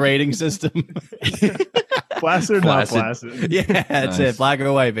becoming even... the rating system. Flaccid or not Flaccid. flaccid? Yeah, that's Nice. it. Black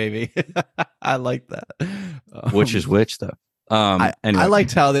or white, baby. I like that. Which is which, though? Anyway. I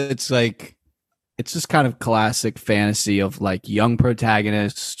liked how it's like, it's just kind of classic fantasy of like young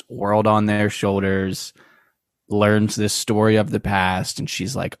protagonist, world on their shoulders, learns this story of the past, and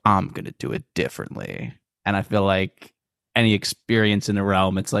she's like, I'm gonna do it differently. And I feel like any experience in the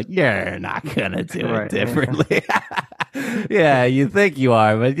realm, it's like, you're not gonna do it Right. differently. Yeah, you think you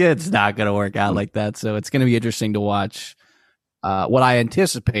are, but it's not gonna work out like that. So it's gonna be interesting to watch. What I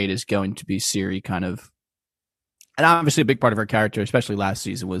anticipate is going to be Ciri kind of, and obviously a big part of her character, especially last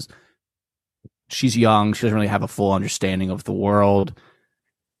season, was she's young. She doesn't really have a full understanding of the world.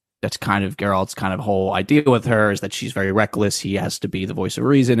 That's kind of Geralt's kind of whole idea with her, is that she's very reckless. He has to be the voice of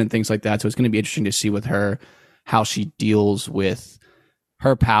reason and things like that. So it's going to be interesting to see with her how she deals with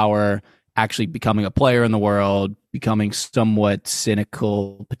her power, actually becoming a player in the world, becoming somewhat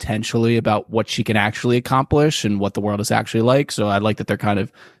cynical potentially about what she can actually accomplish and what the world is actually like. So I like that they're kind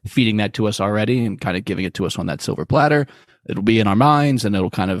of feeding that to us already and kind of giving it to us on that silver platter. It'll be in our minds and it'll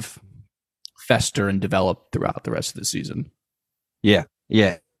kind of fester and develop throughout the rest of the season. Yeah.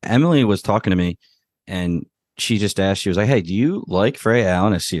 Emily was talking to me, and she just asked. She was like, "Hey, do you like Freya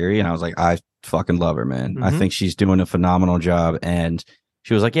Allen as Ciri?" And I was like, "I fucking love her, man. I think she's doing a phenomenal job." And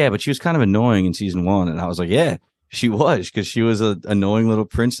she was like, "Yeah, but she was kind of annoying in season 1." And I was like, "Yeah, she was, because she was an annoying little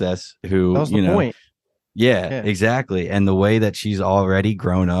princess who, That was the point. Yeah, Yeah. exactly. And the way that she's already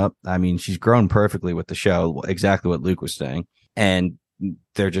grown up, I mean, she's grown perfectly with the show, exactly what Luke was saying. And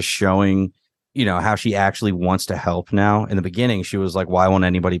they're just showing, how she actually wants to help now. In the beginning, she was like, why won't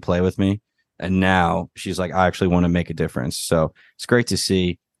anybody play with me? And now she's like, I actually want to make a difference. So it's great to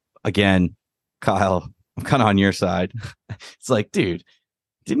see. Again, Kyle, I'm kind of on your side. It's like, dude,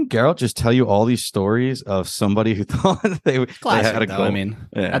 didn't Geralt just tell you all these stories of somebody who thought they Classic, had a though. goal? I mean,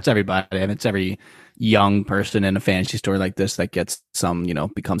 Yeah. that's everybody, and it's every young person in a fantasy story like this that gets some,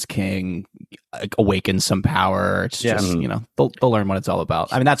 becomes king, awakens some power. It's Yeah. just, they'll learn what it's all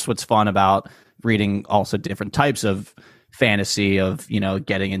about. I mean, that's what's fun about reading also different types of fantasy of,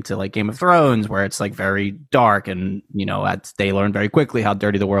 getting into like Game of Thrones, where it's like very dark and, they learn very quickly how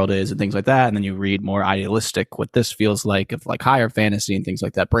dirty the world is and things like that. And then you read more idealistic, what this feels like, of like higher fantasy and things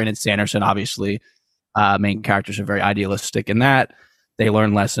like that. Brandon Sanderson, obviously, main characters are very idealistic in that. They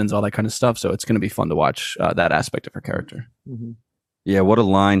learn lessons, all that kind of stuff. So it's going to be fun to watch that aspect of her character. Yeah, what a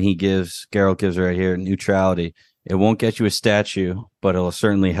line Geralt gives right here. Neutrality. It won't get you a statue, but it'll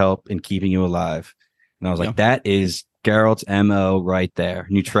certainly help in keeping you alive. And I was like, that is Geralt's MO right there.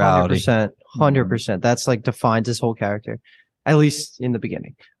 Neutrality. 100%. That's like defines his whole character, at least in the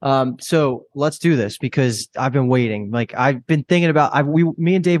beginning. So let's do this because I've been waiting. Like I've been thinking about,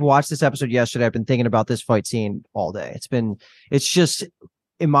 me and Dave watched this episode yesterday. I've been thinking about this fight scene all day. It's just,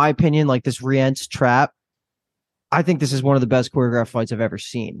 in my opinion, like this Rient's trap. I think this is one of the best choreographed fights I've ever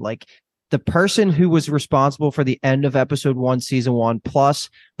seen. Like the person who was responsible for the end of episode 1, season 1, plus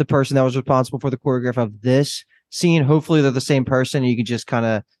the person that was responsible for the choreograph of this scene. Hopefully they're the same person. And you can just kind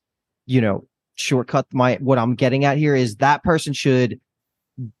of, shortcut what I'm getting at here is that person should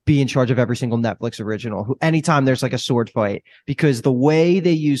be in charge of every single Netflix original who anytime there's like a sword fight, because the way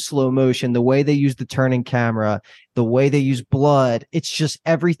they use slow motion, the way they use the turning camera, the way they use blood, it's just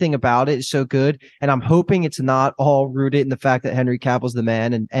everything about it is so good. And I'm hoping it's not all rooted in the fact that Henry Cavill's the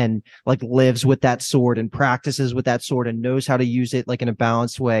man and like lives with that sword and practices with that sword and knows how to use it like in a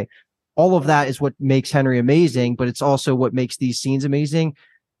balanced way. All of that is what makes Henry amazing, but it's also what makes these scenes amazing.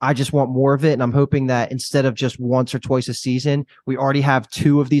 I just want more of it. And I'm hoping that instead of just once or twice a season, we already have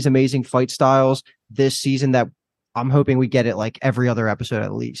 2 of these amazing fight styles this season that I'm hoping we get it like every other episode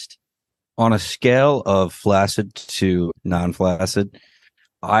at least. On a scale of flaccid to non-flaccid,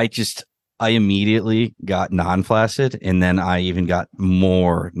 I immediately got non-flaccid, and then I even got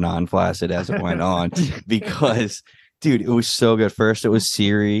more non-flaccid as it went on because Dude, it was so good. First, it was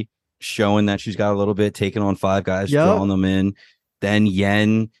Ciri showing that she's got a little bit, taking on 5 guys, throwing them in. Then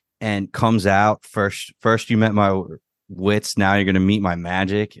Yen and comes out. First you met my wits. Now you're going to meet my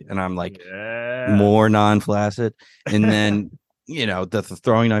magic. And I'm like, more non-flaccid. And then, the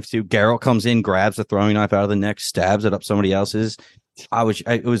throwing knife too. Geralt comes in, grabs the throwing knife out of the neck, stabs it up somebody else's.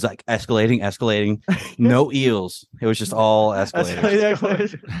 It was like escalating. No eels. It was just all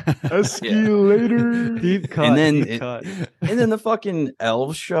escalating. Escalator. Deep cut. And then the fucking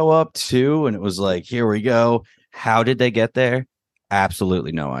elves show up too, and it was like, here we go. How did they get there?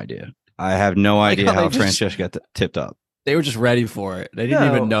 Absolutely no idea. I have no idea how Francesca got tipped up. They were just ready for it. They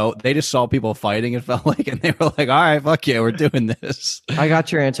didn't even know. They just saw people fighting, it felt like, and they were like, all right, fuck yeah, we're doing this. I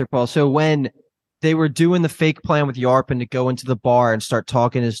got your answer, Paul. So when they were doing the fake plan with Yarpin to go into the bar and start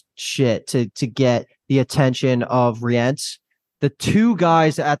talking his shit to get the attention of Rience, the 2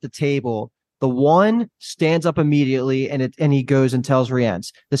 guys at the table, the one stands up immediately and he goes and tells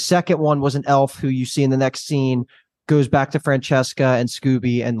Rience. The second one was an elf who you see in the next scene, goes back to Francesca and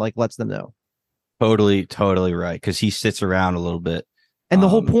Scooby and like lets them know. Totally right. Because he sits around a little bit. And the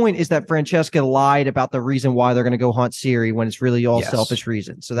whole point is that Francesca lied about the reason why they're going to go hunt Ciri when it's really all selfish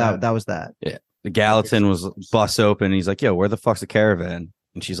reasons. So that was that. Yeah. The Gallatin was bust open. He's like, yo, where the fuck's the caravan?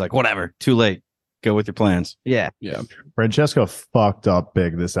 And she's like, whatever. Too late. Go with your plans. Yeah. Francesca fucked up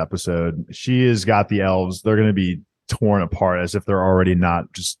big this episode. She has got the elves. They're going to be torn apart as if they're already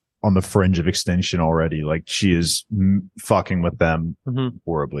not just on the fringe of extinction already. Like she is fucking with them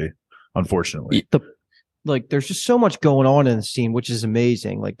horribly, unfortunately. There's just so much going on in the scene, which is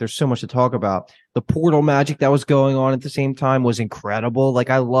amazing. Like there's so much to talk about. The portal magic that was going on at the same time was incredible. Like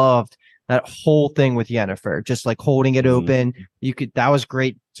I loved that whole thing with Yennefer, just like holding it open. That was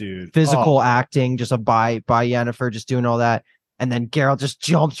great, dude. Physical acting, just by Yennefer, just doing all that. And then Geralt just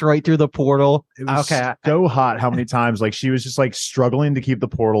jumps right through the portal. It was so hot how many times like she was just like struggling to keep the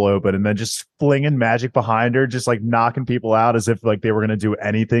portal open and then just flinging magic behind her, just like knocking people out as if like they were going to do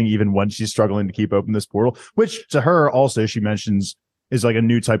anything, even when she's struggling to keep open this portal, which to her also she mentions is like a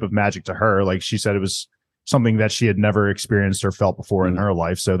new type of magic to her. Like she said it was something that she had never experienced or felt before in her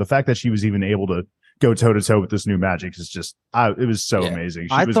life. So the fact that she was even able to go toe to toe with this new magic is just, it was so amazing.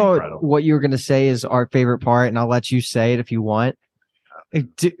 I thought incredible. What you were going to say is our favorite part, and I'll let you say it if you want.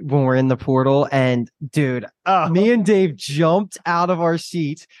 When we're in the portal, and dude, me and Dave jumped out of our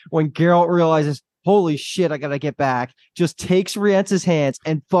seats when Geralt realizes, holy shit, I gotta get back. Just takes Rience's hands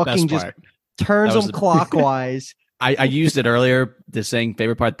and fucking just turns them clockwise. I used it earlier, the saying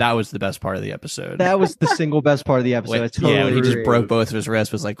favorite part. That was the best part of the episode. That was the single best part of the episode. He just broke both of his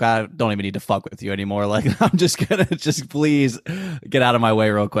wrists. Was like, I don't even need to fuck with you anymore. Like, I'm just gonna please get out of my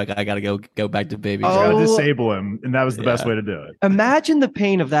way real quick. I gotta go back to baby. Gotta disable him, and that was the best way to do it. Imagine the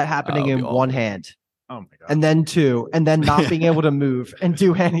pain of that happening in one hand. Oh my God. And then 2, and then not being able to move and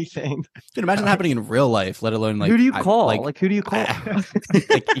do anything. Dude, imagine happening in real life, let alone like who do you call? Who do you call?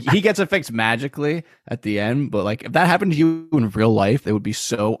 Like, he gets it fixed magically at the end, but like if that happened to you in real life, it would be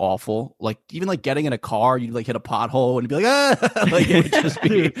so awful. Like even like getting in a car, you'd like hit a pothole and be like, like it would just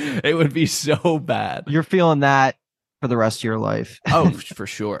be, it would be so bad. You're feeling that for the rest of your life. Oh, for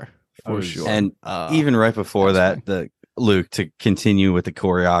sure, sure. And even right before that, Luke, to continue with the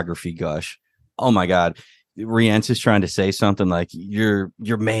choreography gush. Oh my God. Rience is trying to say something like your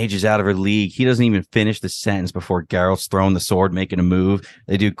mage is out of her league. He doesn't even finish the sentence before Geralt's throwing the sword, making a move.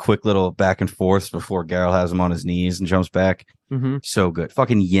 They do quick little back and forths before Geralt has him on his knees and jumps back. So good.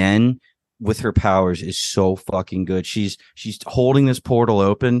 Fucking Yen with her powers is so fucking good. She's holding this portal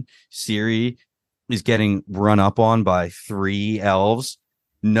open. Ciri is getting run up on by 3 elves.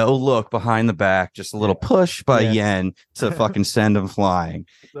 No look behind the back, just a little push by Yen to fucking send him flying.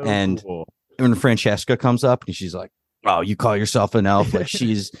 So cool. When Francesca comes up and she's like, "Oh, you call yourself an elf?" Like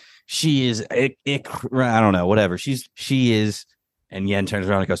she is. I don't know, whatever. She is. And Yen turns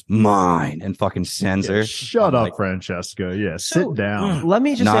around and goes, "Mine," and fucking sends her. Shut up, Francesca. Yeah, sit down. Let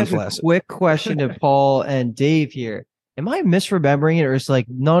me just ask a quick question to Paul and Dave here. Am I misremembering it, or is like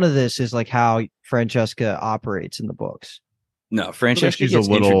none of this is like how Francesca operates in the books? No, Francesca gets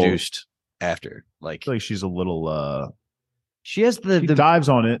introduced after. Like she's a little. She has the dives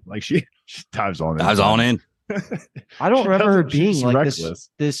on it. Like she dives on it. Dives on in. I don't remember her being like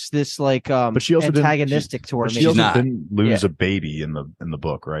this like but she also antagonistic to her. She also didn't lose a baby in the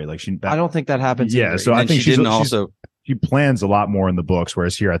book, right? Like I don't think that happens. Yeah, so I think she plans a lot more in the books,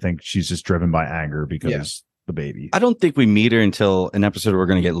 whereas here I think she's just driven by anger because the baby. I don't think we meet her until an episode we're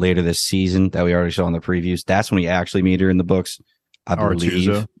going to get later this season that we already saw in the previews. That's when we actually meet her in the books, I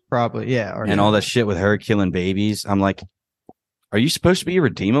believe. Probably, yeah. And all that shit with her killing babies. I'm like, Are you supposed to be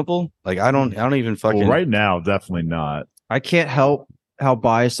redeemable? Like I don't even fucking. Well, right now, definitely not. I can't help how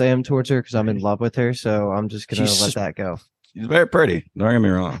biased I am towards her because I'm in love with her. So I'm just gonna She's let that go. She's very pretty. Don't get me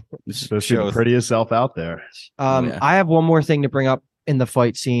wrong. This So she's the shows- prettiest self out there. Yeah. I have one more thing to bring up in the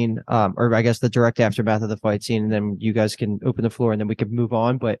fight scene, or I guess the direct aftermath of the fight scene, and then you guys can open the floor and then we can move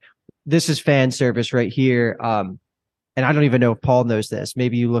on. But this is fan service right here. And I don't even know if Paul knows this.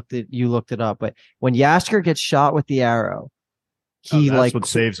 Maybe you looked it up. But when Yasker gets shot with the arrow, That's what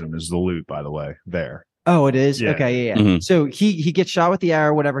saves him is the loot, by the way. There. Oh, it is? Yeah. Okay, yeah. Mhm. So he gets shot with the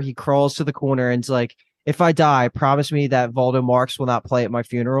arrow, whatever. He crawls to the corner and it's like, if I die, promise me that Valdo Marx will not play at my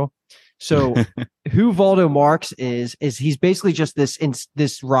funeral. So who Valdo Marx is he's basically just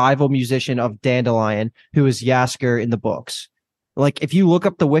this rival musician of Dandelion who is Yasker in the books. Like if you look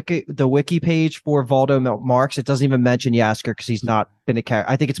up the wiki page for Valdo Marx, it doesn't even mention Yasker because he's not been a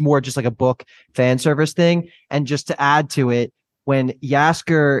character. I think it's more just like a book fan service thing. And just to add to it, when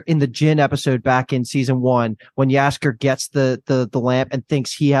Yasker in the Jin episode back in season 1, when Yasker gets the lamp and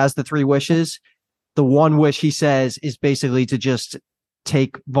thinks he has the 3 wishes, the one wish he says is basically to just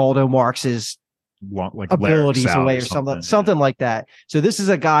take Valdo Marx's abilities away or something like that. So this is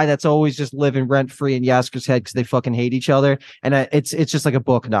a guy that's always just living rent free in Yasker's head because they fucking hate each other, and it's just like a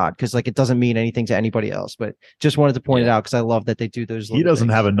book nod because like it doesn't mean anything to anybody else. But just wanted to point it out because I love that they do those. He doesn't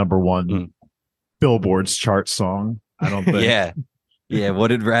things. have a number 1 Billboard's chart song. I don't think. Yeah. What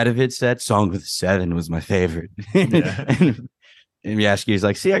did Radovid said? Song with 7 was my favorite. Yeah. and Yasky's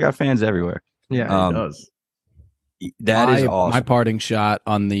like, see, I got fans everywhere. Yeah, He does. That is awesome. My parting shot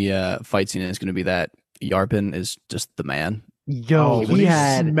on the fight scene is going to be that Yarpin is just the man. Yo, when he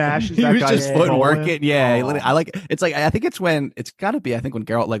had smashes He that was guy's just footworking. colon. Yeah, Oh. I like. It's like I think it's when it's got to be. I think when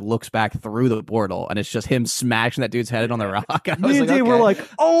Geralt like looks back through the portal and it's just him smashing that dude's head on the rock. And I was Me and Dave were okay. like,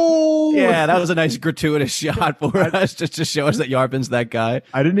 oh, Yeah, that was a nice gratuitous shot for us just to show us that Yarpin's that guy.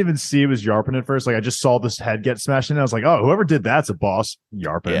 I didn't even see it was Yarpin at first. Like I just saw this head get smashed in. I was like, oh, whoever did that's a boss.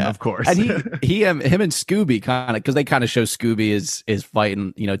 Yarpin, Yeah. of course. And him and Scooby kind of because they kind of show Scooby is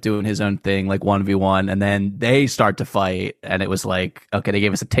fighting, doing his own thing like 1v1, and then they start to fight, and it was like, okay, they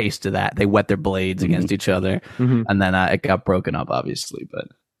gave us a taste of that. They wet their blades against each other, and then it got broken up, obviously. But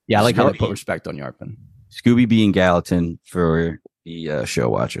yeah, I like how they put respect on Yarpin. Scooby being Gallatin for the show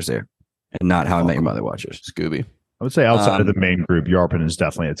watchers there, and not How I Met Your Mother watchers. Scooby. I would say outside of the main group, Yarpin is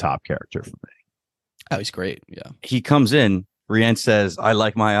definitely a top character for me. Oh, he's great. Yeah. He comes in. Brienne says, I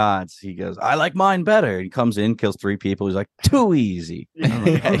like my odds. He goes, I like mine better. He comes in, kills 3 people. He's like, too easy.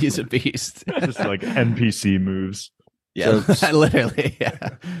 Yeah, he's a beast. Just like NPC moves. Yeah, So- literally. Yeah.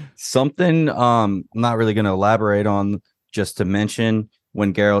 Something I'm not really going to elaborate on, just to mention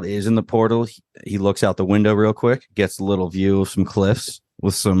when Geralt is in the portal, he looks out the window real quick, gets a little view of some cliffs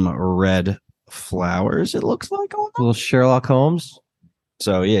with some red flowers, it looks like. On them. little Sherlock Holmes.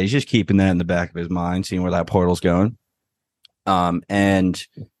 So yeah, he's just keeping that in the back of his mind, seeing where that portal's going. And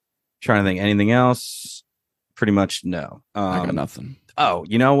trying to think anything else. Pretty much no. I got nothing. Oh,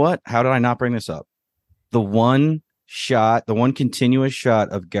 you know what? How did I not bring this up? The one continuous shot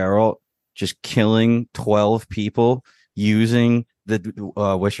of Geralt just killing 12 people using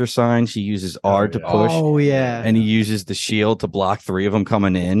the Wisher signs. He uses R to push, Oh yeah, and he uses the shield to block 3 of them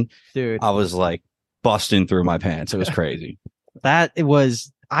coming in. dude, I was like busting through my pants. It was crazy. that it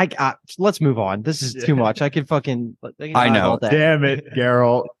was. Let's move on. This is too much. I could fucking. I know. all day. Damn it,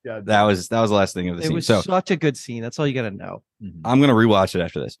 Geralt. God, That was the last thing of the It scene. was So such a good scene. That's all you got to know. I'm gonna rewatch it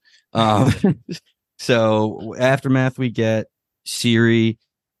after this. So aftermath, we get Ciri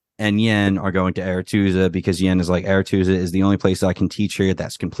and Yen are going to Aretuza because Yen is like, Aretuza is the only place I can teach her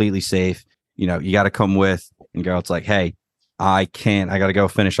that's completely safe. You got to come with. And Geralt's like, hey, I can't. I got to go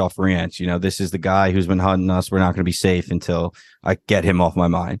finish off Rience. This is the guy who's been hunting us. We're not going to be safe until I get him off my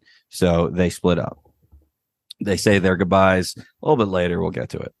mind. So they split up. They say their goodbyes a little bit later. We'll get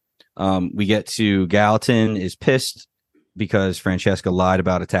to it. We get to Gallatin is pissed because Francesca lied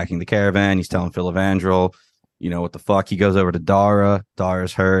about attacking the caravan. He's telling Filavandrel, what the fuck? He goes over to Dara.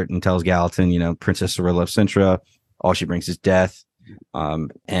 Dara's hurt and tells Gallatin, Princess Cirilla of Sintra, all she brings is death.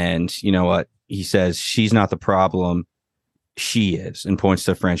 And you know what? He says she's not the problem. She is, and points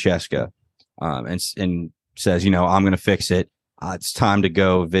to Francesca, and says, I'm going to fix it. It's time to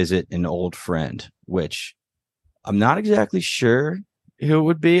go visit an old friend, which I'm not exactly sure who it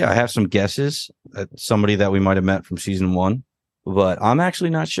would be. I have some guesses at somebody that we might have met from season 1, but I'm actually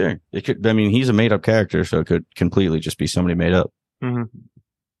not sure. It could. I mean, he's a made up character, so it could completely just be somebody made up.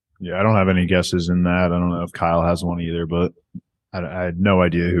 Yeah, I don't have any guesses in that. I don't know if Kyle has one either, but I had no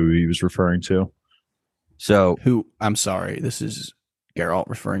idea who he was referring to. So I'm sorry. This is Geralt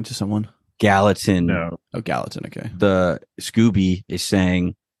referring to someone. Gallatin, No. Oh, Gallatin. Okay. the Scooby is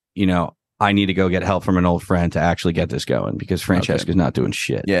saying, I need to go get help from an old friend to actually get this going because Francesca's not doing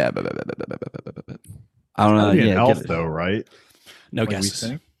shit. Yeah. I don't know. Gotta be an Yeah, elf though, right? No Like we guesses.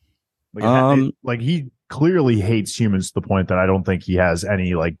 think? Like he clearly hates humans to the point that I don't think he has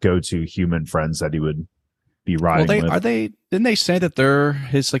any like go-to human friends that he would be Well, riding with. didn't they say that they're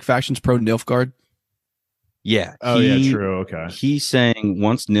his like faction's pro Nilfgaard? Yeah. Oh, yeah, true. Okay. He's saying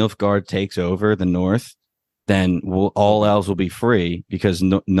once Nilfgaard takes over the north, then all elves will be free because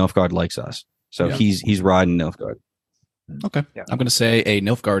Nilfgaard likes us. So Yeah. he's riding Nilfgaard. Okay. Yeah. I'm going to say a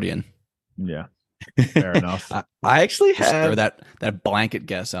Nilfgaardian. Yeah. Fair enough. I actually Just throw have that blanket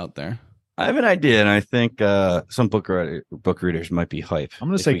guess out there. I have an idea, and I think some book readers might be hype. I'm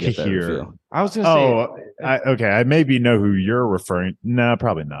gonna if say we get that Kahir. reveal. I was gonna say. Okay. I maybe know who you're referring. No,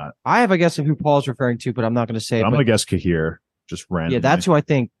 probably not. I have a guess of who Paul's referring to, but I'm not going to say it. I'm but- gonna guess Kahir. Just randomly. yeah, that's who I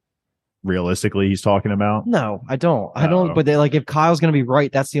think. realistically he's talking about. No, I don't. I don't. Oh. But like, if Kyle's going to be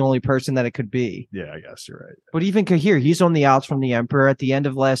right, that's the only person that it could be. Yeah, I guess you're right. But even Kahir, he's on the outs from the Emperor at the end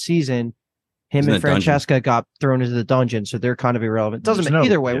of last season. Him He's in and the dungeon. Francesca got thrown into the dungeon, so they're kind of irrelevant. Doesn't There's matter. no-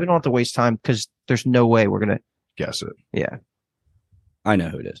 Either way, yeah. we don't have to waste time because there's no way we're gonna. Guess it. Yeah. I know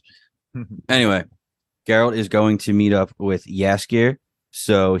who it is. Anyway, Geralt is going to meet up with Yaskir.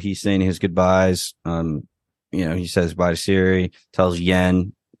 So he's saying his goodbyes. He says bye to Ciri, tells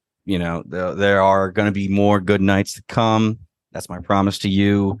Yen, there are going to be more good nights to come. That's my promise to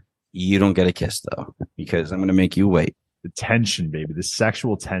you. You don't get a kiss though, because I'm going to make you wait. The tension, baby, the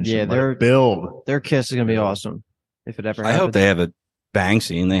sexual tension. Yeah, Let they're- it build. Their kiss is gonna be awesome if it ever I happens. hope they have a bang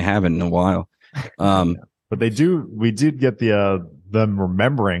scene. They haven't in a while. But we did get the them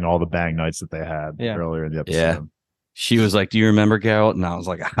remembering all the bang nights that they had Yeah. earlier in the episode. Yeah. She was like, "Do you remember Geralt?" And I was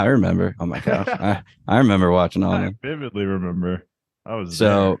like, "I remember. Oh my gosh, I remember watching all I that." vividly remember. I was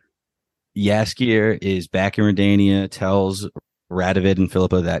So Yaskir is back in Redania, tells Radovid and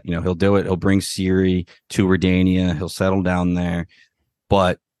Philippa that, he'll do it. He'll bring Ciri to Redania. He'll settle down there.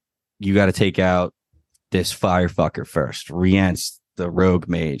 But you got to take out this firefucker first. Rience, the rogue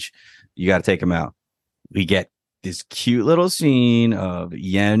mage. You got to take him out. We get this cute little scene of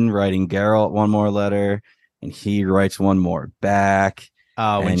Yen writing Geralt one more letter, and he writes one more back.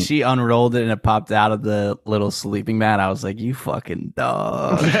 When And- she unrolled it and it popped out of the little sleeping mat, I was like, "You fucking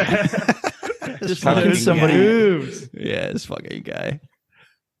dog!" This How can fucking somebody- guy. Yeah, this fucking guy.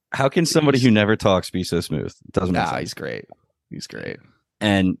 How can somebody who never talks be so smooth? It doesn't make Nah, sense. he's great. He's great.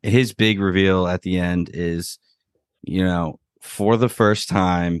 And his big reveal at the end is, for the first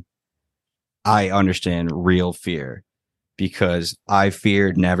time, I understand real fear because I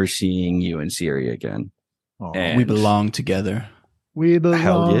feared never seeing you and Ciri again. Aw. And We belong together. we belong.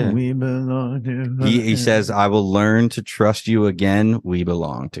 Hell yeah. We belong. To He says, "I will learn to trust you again. We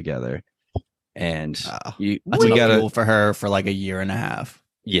belong together." And That's we enough gotta, fuel for her for like a year and a half.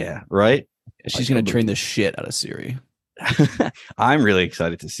 yeah, right. She's gonna train the shit out of Ciri. I'm really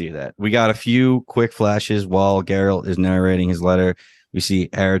excited to see that. We got a few quick flashes while Geralt is narrating his letter. We see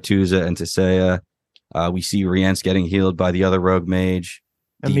Aretuza and Tisea. We see Rience getting healed by the other rogue mage,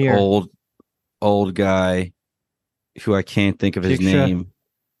 the Amir. old guy who I can't think of his Diksha. name.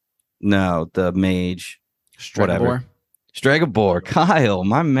 No, the mage. Whatever. Stregobor. Kyle,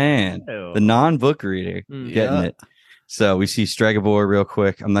 my man. Hell. The non-book reader Mm. getting Yeah. it. So we see Stregobor real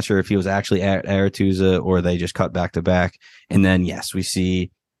quick. I'm not sure if he was actually at Aretuza or they just cut back to back. And then, yes, we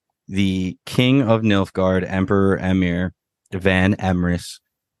see the King of Nilfgaard, Emperor Emir, Van Emrys,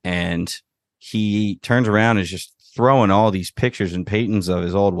 and he turns around and is just throwing all these pictures and paintings of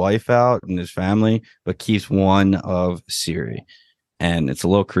his old wife out and his family, but keeps one of Ciri. And it's a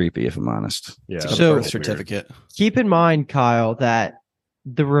little creepy, if I'm honest. Yeah. It's like So- a birth certificate. Keep in mind, Kyle, that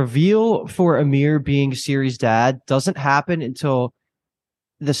the reveal for Amir being Ciri's dad doesn't happen until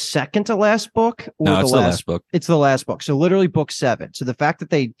the second to last book or No, the it's last the last book. It's the last book. So literally book 7. So the fact that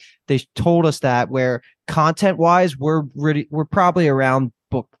they told us that, where content wise we're probably around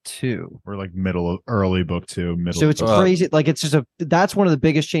book 2. We're like early book 2, middle. So it's Uh, crazy. Like it's just that's one of the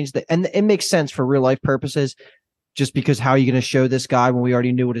biggest changes and it makes sense for real life purposes, just because how are you going to show this guy when we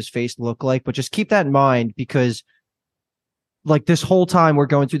already knew what his face looked like? But just keep that in mind because like this whole time we're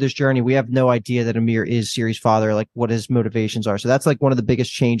going through this journey, we have no idea that Amir is Ciri's father, like what his motivations are. So that's like one of the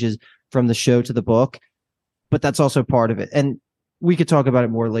biggest changes from the show to the book, but that's also part of it. And we could talk about it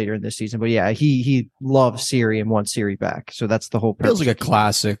more later in this season, but yeah, he loves Ciri and wants Ciri back. So that's the whole Feels purpose. like a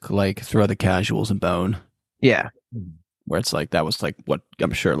classic, like throw the casuals and bone, Yeah. where it's like that was like what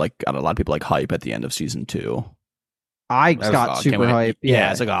I'm sure like got a lot of people like hype at the end of season 2. I was- got I can't super wait. hyped.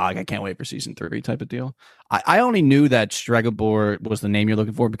 Yeah, it's like, I can't wait for season 3 type of deal. I only knew that Stregobor was the name you're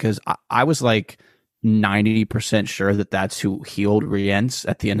looking for because I was like 90% sure that that's who healed Rience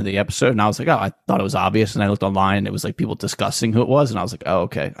at the end of the episode. And I was like, oh, I thought it was obvious. And I looked online and it was like people discussing who it was. And I was like, oh,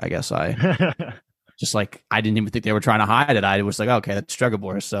 okay. I guess just like, I didn't even think they were trying to hide it. I was like, okay, that's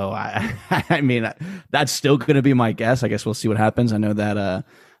Stregobor. So I mean, that's still going to be my guess. I guess we'll see what happens. I know that,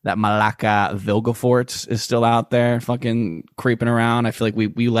 that Malaka Vilgefort is still out there fucking creeping around. I feel like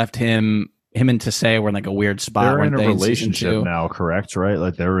we left him and Tisea were in like a weird spot. They're in a weren't they, relationship now, correct? Right?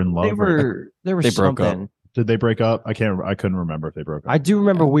 Like they were in love. They were They broke up. something. Did they break up? I couldn't remember if they broke up. I do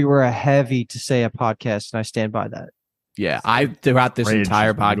remember we were a heavy Tisea podcast, and I stand by that. Yeah, throughout this Rage entire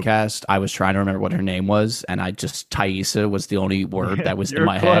is beautiful. podcast, I was trying to remember what her name was, and I just Thaisa was the only word that was in You're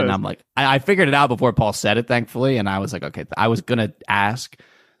my head, and close. I'm like, I figured it out before Paul said it, thankfully, and I was like, okay, I was gonna ask,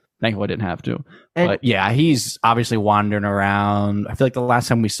 thankfully I didn't have to, And- but yeah, he's obviously wandering around. I feel like the last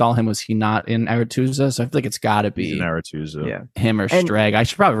time we saw him was he not in Aretusa, so I feel like it's got to He's be in Aretusa. Yeah. him or And- Streg. I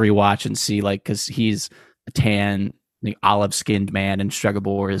should probably rewatch and see, like, because he's a tan, the olive-skinned man, and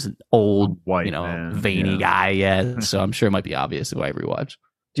Stregobor is an old, White man, veiny yeah. guy. Yeah, so I'm sure it might be obvious if I rewatch.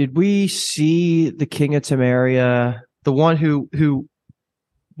 Did we see the King of Temeria, the one who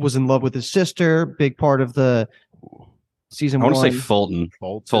was in love with his sister? Big part of the season I want to one. say Fulton.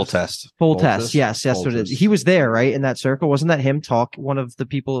 Full test. Full Foltus? test. Yes, that's what it is. Foltus. He was there, right, in that circle. Wasn't that him? One of the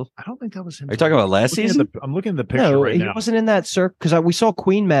people. I don't think that was him. Are you talking about last Looking at season? I'm looking at the picture No, right he now. wasn't in that circle because we saw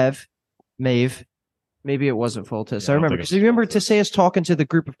Queen Maeve. Maybe it wasn't Fultus. Yeah, I I don't remember think because it was remember Foltus. Tisea's talking to the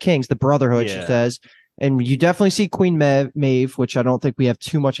group of kings, the Brotherhood, she Yeah. says, and you definitely see Queen Maeve, which I don't think we have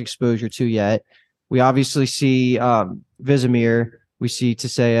too much exposure to yet. We obviously see Vizimir. We see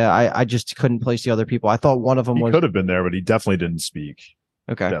Tisea. I just couldn't place the other people. I thought one of them He was could have been there, but he definitely didn't speak.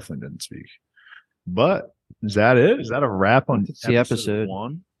 okay. Definitely didn't speak. But is that it? Is that a wrap on It's the episode.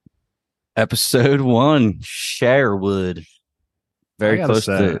 1? Episode 1, Shirewood. Very I gotta close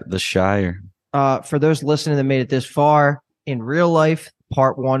say- to the Shire. For those listening that made it this far, in real life,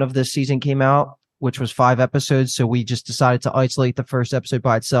 part 1 of this season came out, which was 5 episodes. So we just decided to isolate the first episode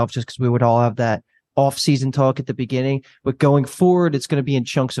by itself just because we would all have that off-season talk at the beginning. But going forward, it's going to be in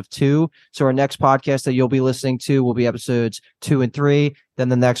chunks of 2. So our next podcast that you'll be listening to will be episodes 2 and 3. Then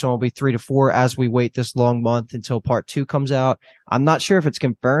the next one will be 3 to 4 as we wait this long month until part 2 comes out. I'm not sure if it's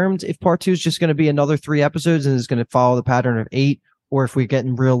confirmed if part 2 is just going to be another 3 episodes and is going to follow the pattern of 8, or if we're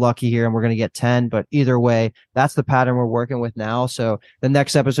getting real lucky here and we're going to get 10. But either way, that's the pattern we're working with now. So the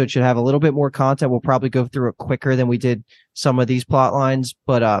next episode should have a little bit more content. We'll probably go through it quicker than we did some of these plot lines,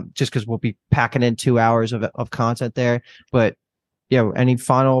 but just because we'll be packing in 2 hours of content there. But yeah, any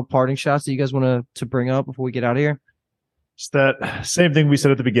final parting shots that you guys want to bring up before we get out of here? It's that same thing we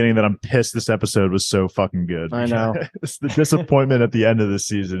said at the beginning that I'm pissed this episode was so fucking good. I know. It's the disappointment at the end of the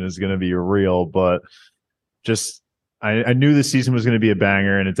season is going to be real, but just I knew the season was going to be a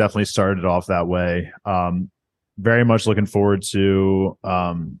banger, and it definitely started off that way. Very much looking forward to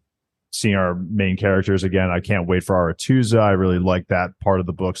seeing our main characters again. I can't wait for Aretusa. I really like that part of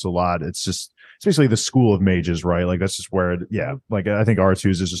the books a lot. It's basically the school of mages, right? Like that's just where, like I think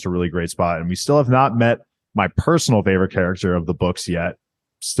Aretusa is just a really great spot, and we still have not met my personal favorite character of the books yet.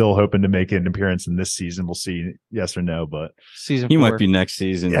 Still hoping to make an appearance in this season. We'll see, yes or no, but Season He 4. might be next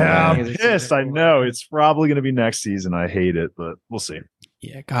season. yeah, Yeah. I'm pissed. I know it's probably going to be next season. I hate it, but we'll see.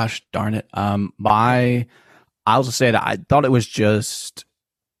 Yeah, gosh darn it. I'll just say that I thought it was just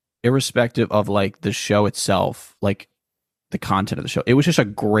irrespective of like the show itself, like the content of the show. It was just a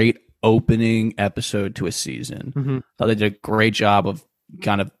great opening episode to a season. Mhm. Thought they did a great job of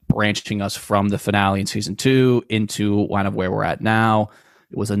kind of branching us from the finale in season 2 into kind of where we're at now.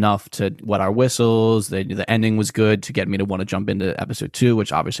 It was enough to wet our whistles. The ending was good to get me to want to jump into episode 2,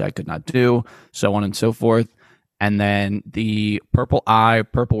 which obviously I could not do, so on and so forth. And then the purple eye,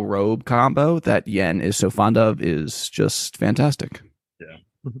 purple robe combo that Yen is so fond of is just fantastic.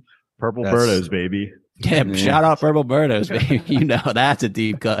 Purple That's- Birdos, baby. Yeah, Yeah. shout out Purple Birdos, baby. You know, that's a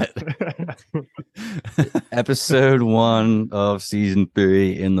deep cut. Episode 1 of season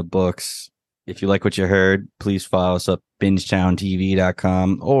 3 in the books. If you like what you heard, please follow us up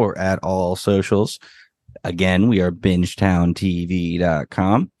bingetowntv.com or at all socials. Again, we are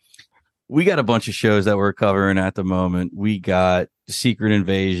bingetowntv.com. We got a bunch of shows that we're covering at the moment. We got Secret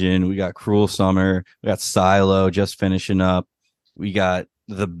Invasion. We got Cruel Summer. We got Silo just finishing up. We got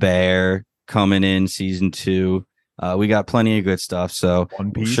The Bear coming in season 2. We got plenty of good stuff. So One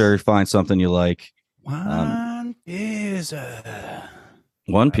I'm Piece. sure find something you like. One is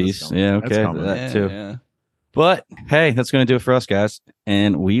One That is Piece. coming. Yeah, That's okay. coming. That too. But hey, that's going to do it for us, guys.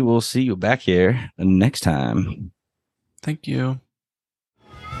 And we will see you back here next time. Thank you.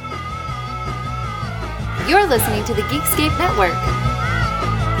 You're listening to the Geekscape Network.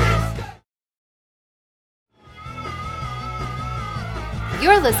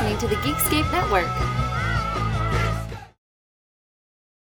 You're listening to the Geekscape Network.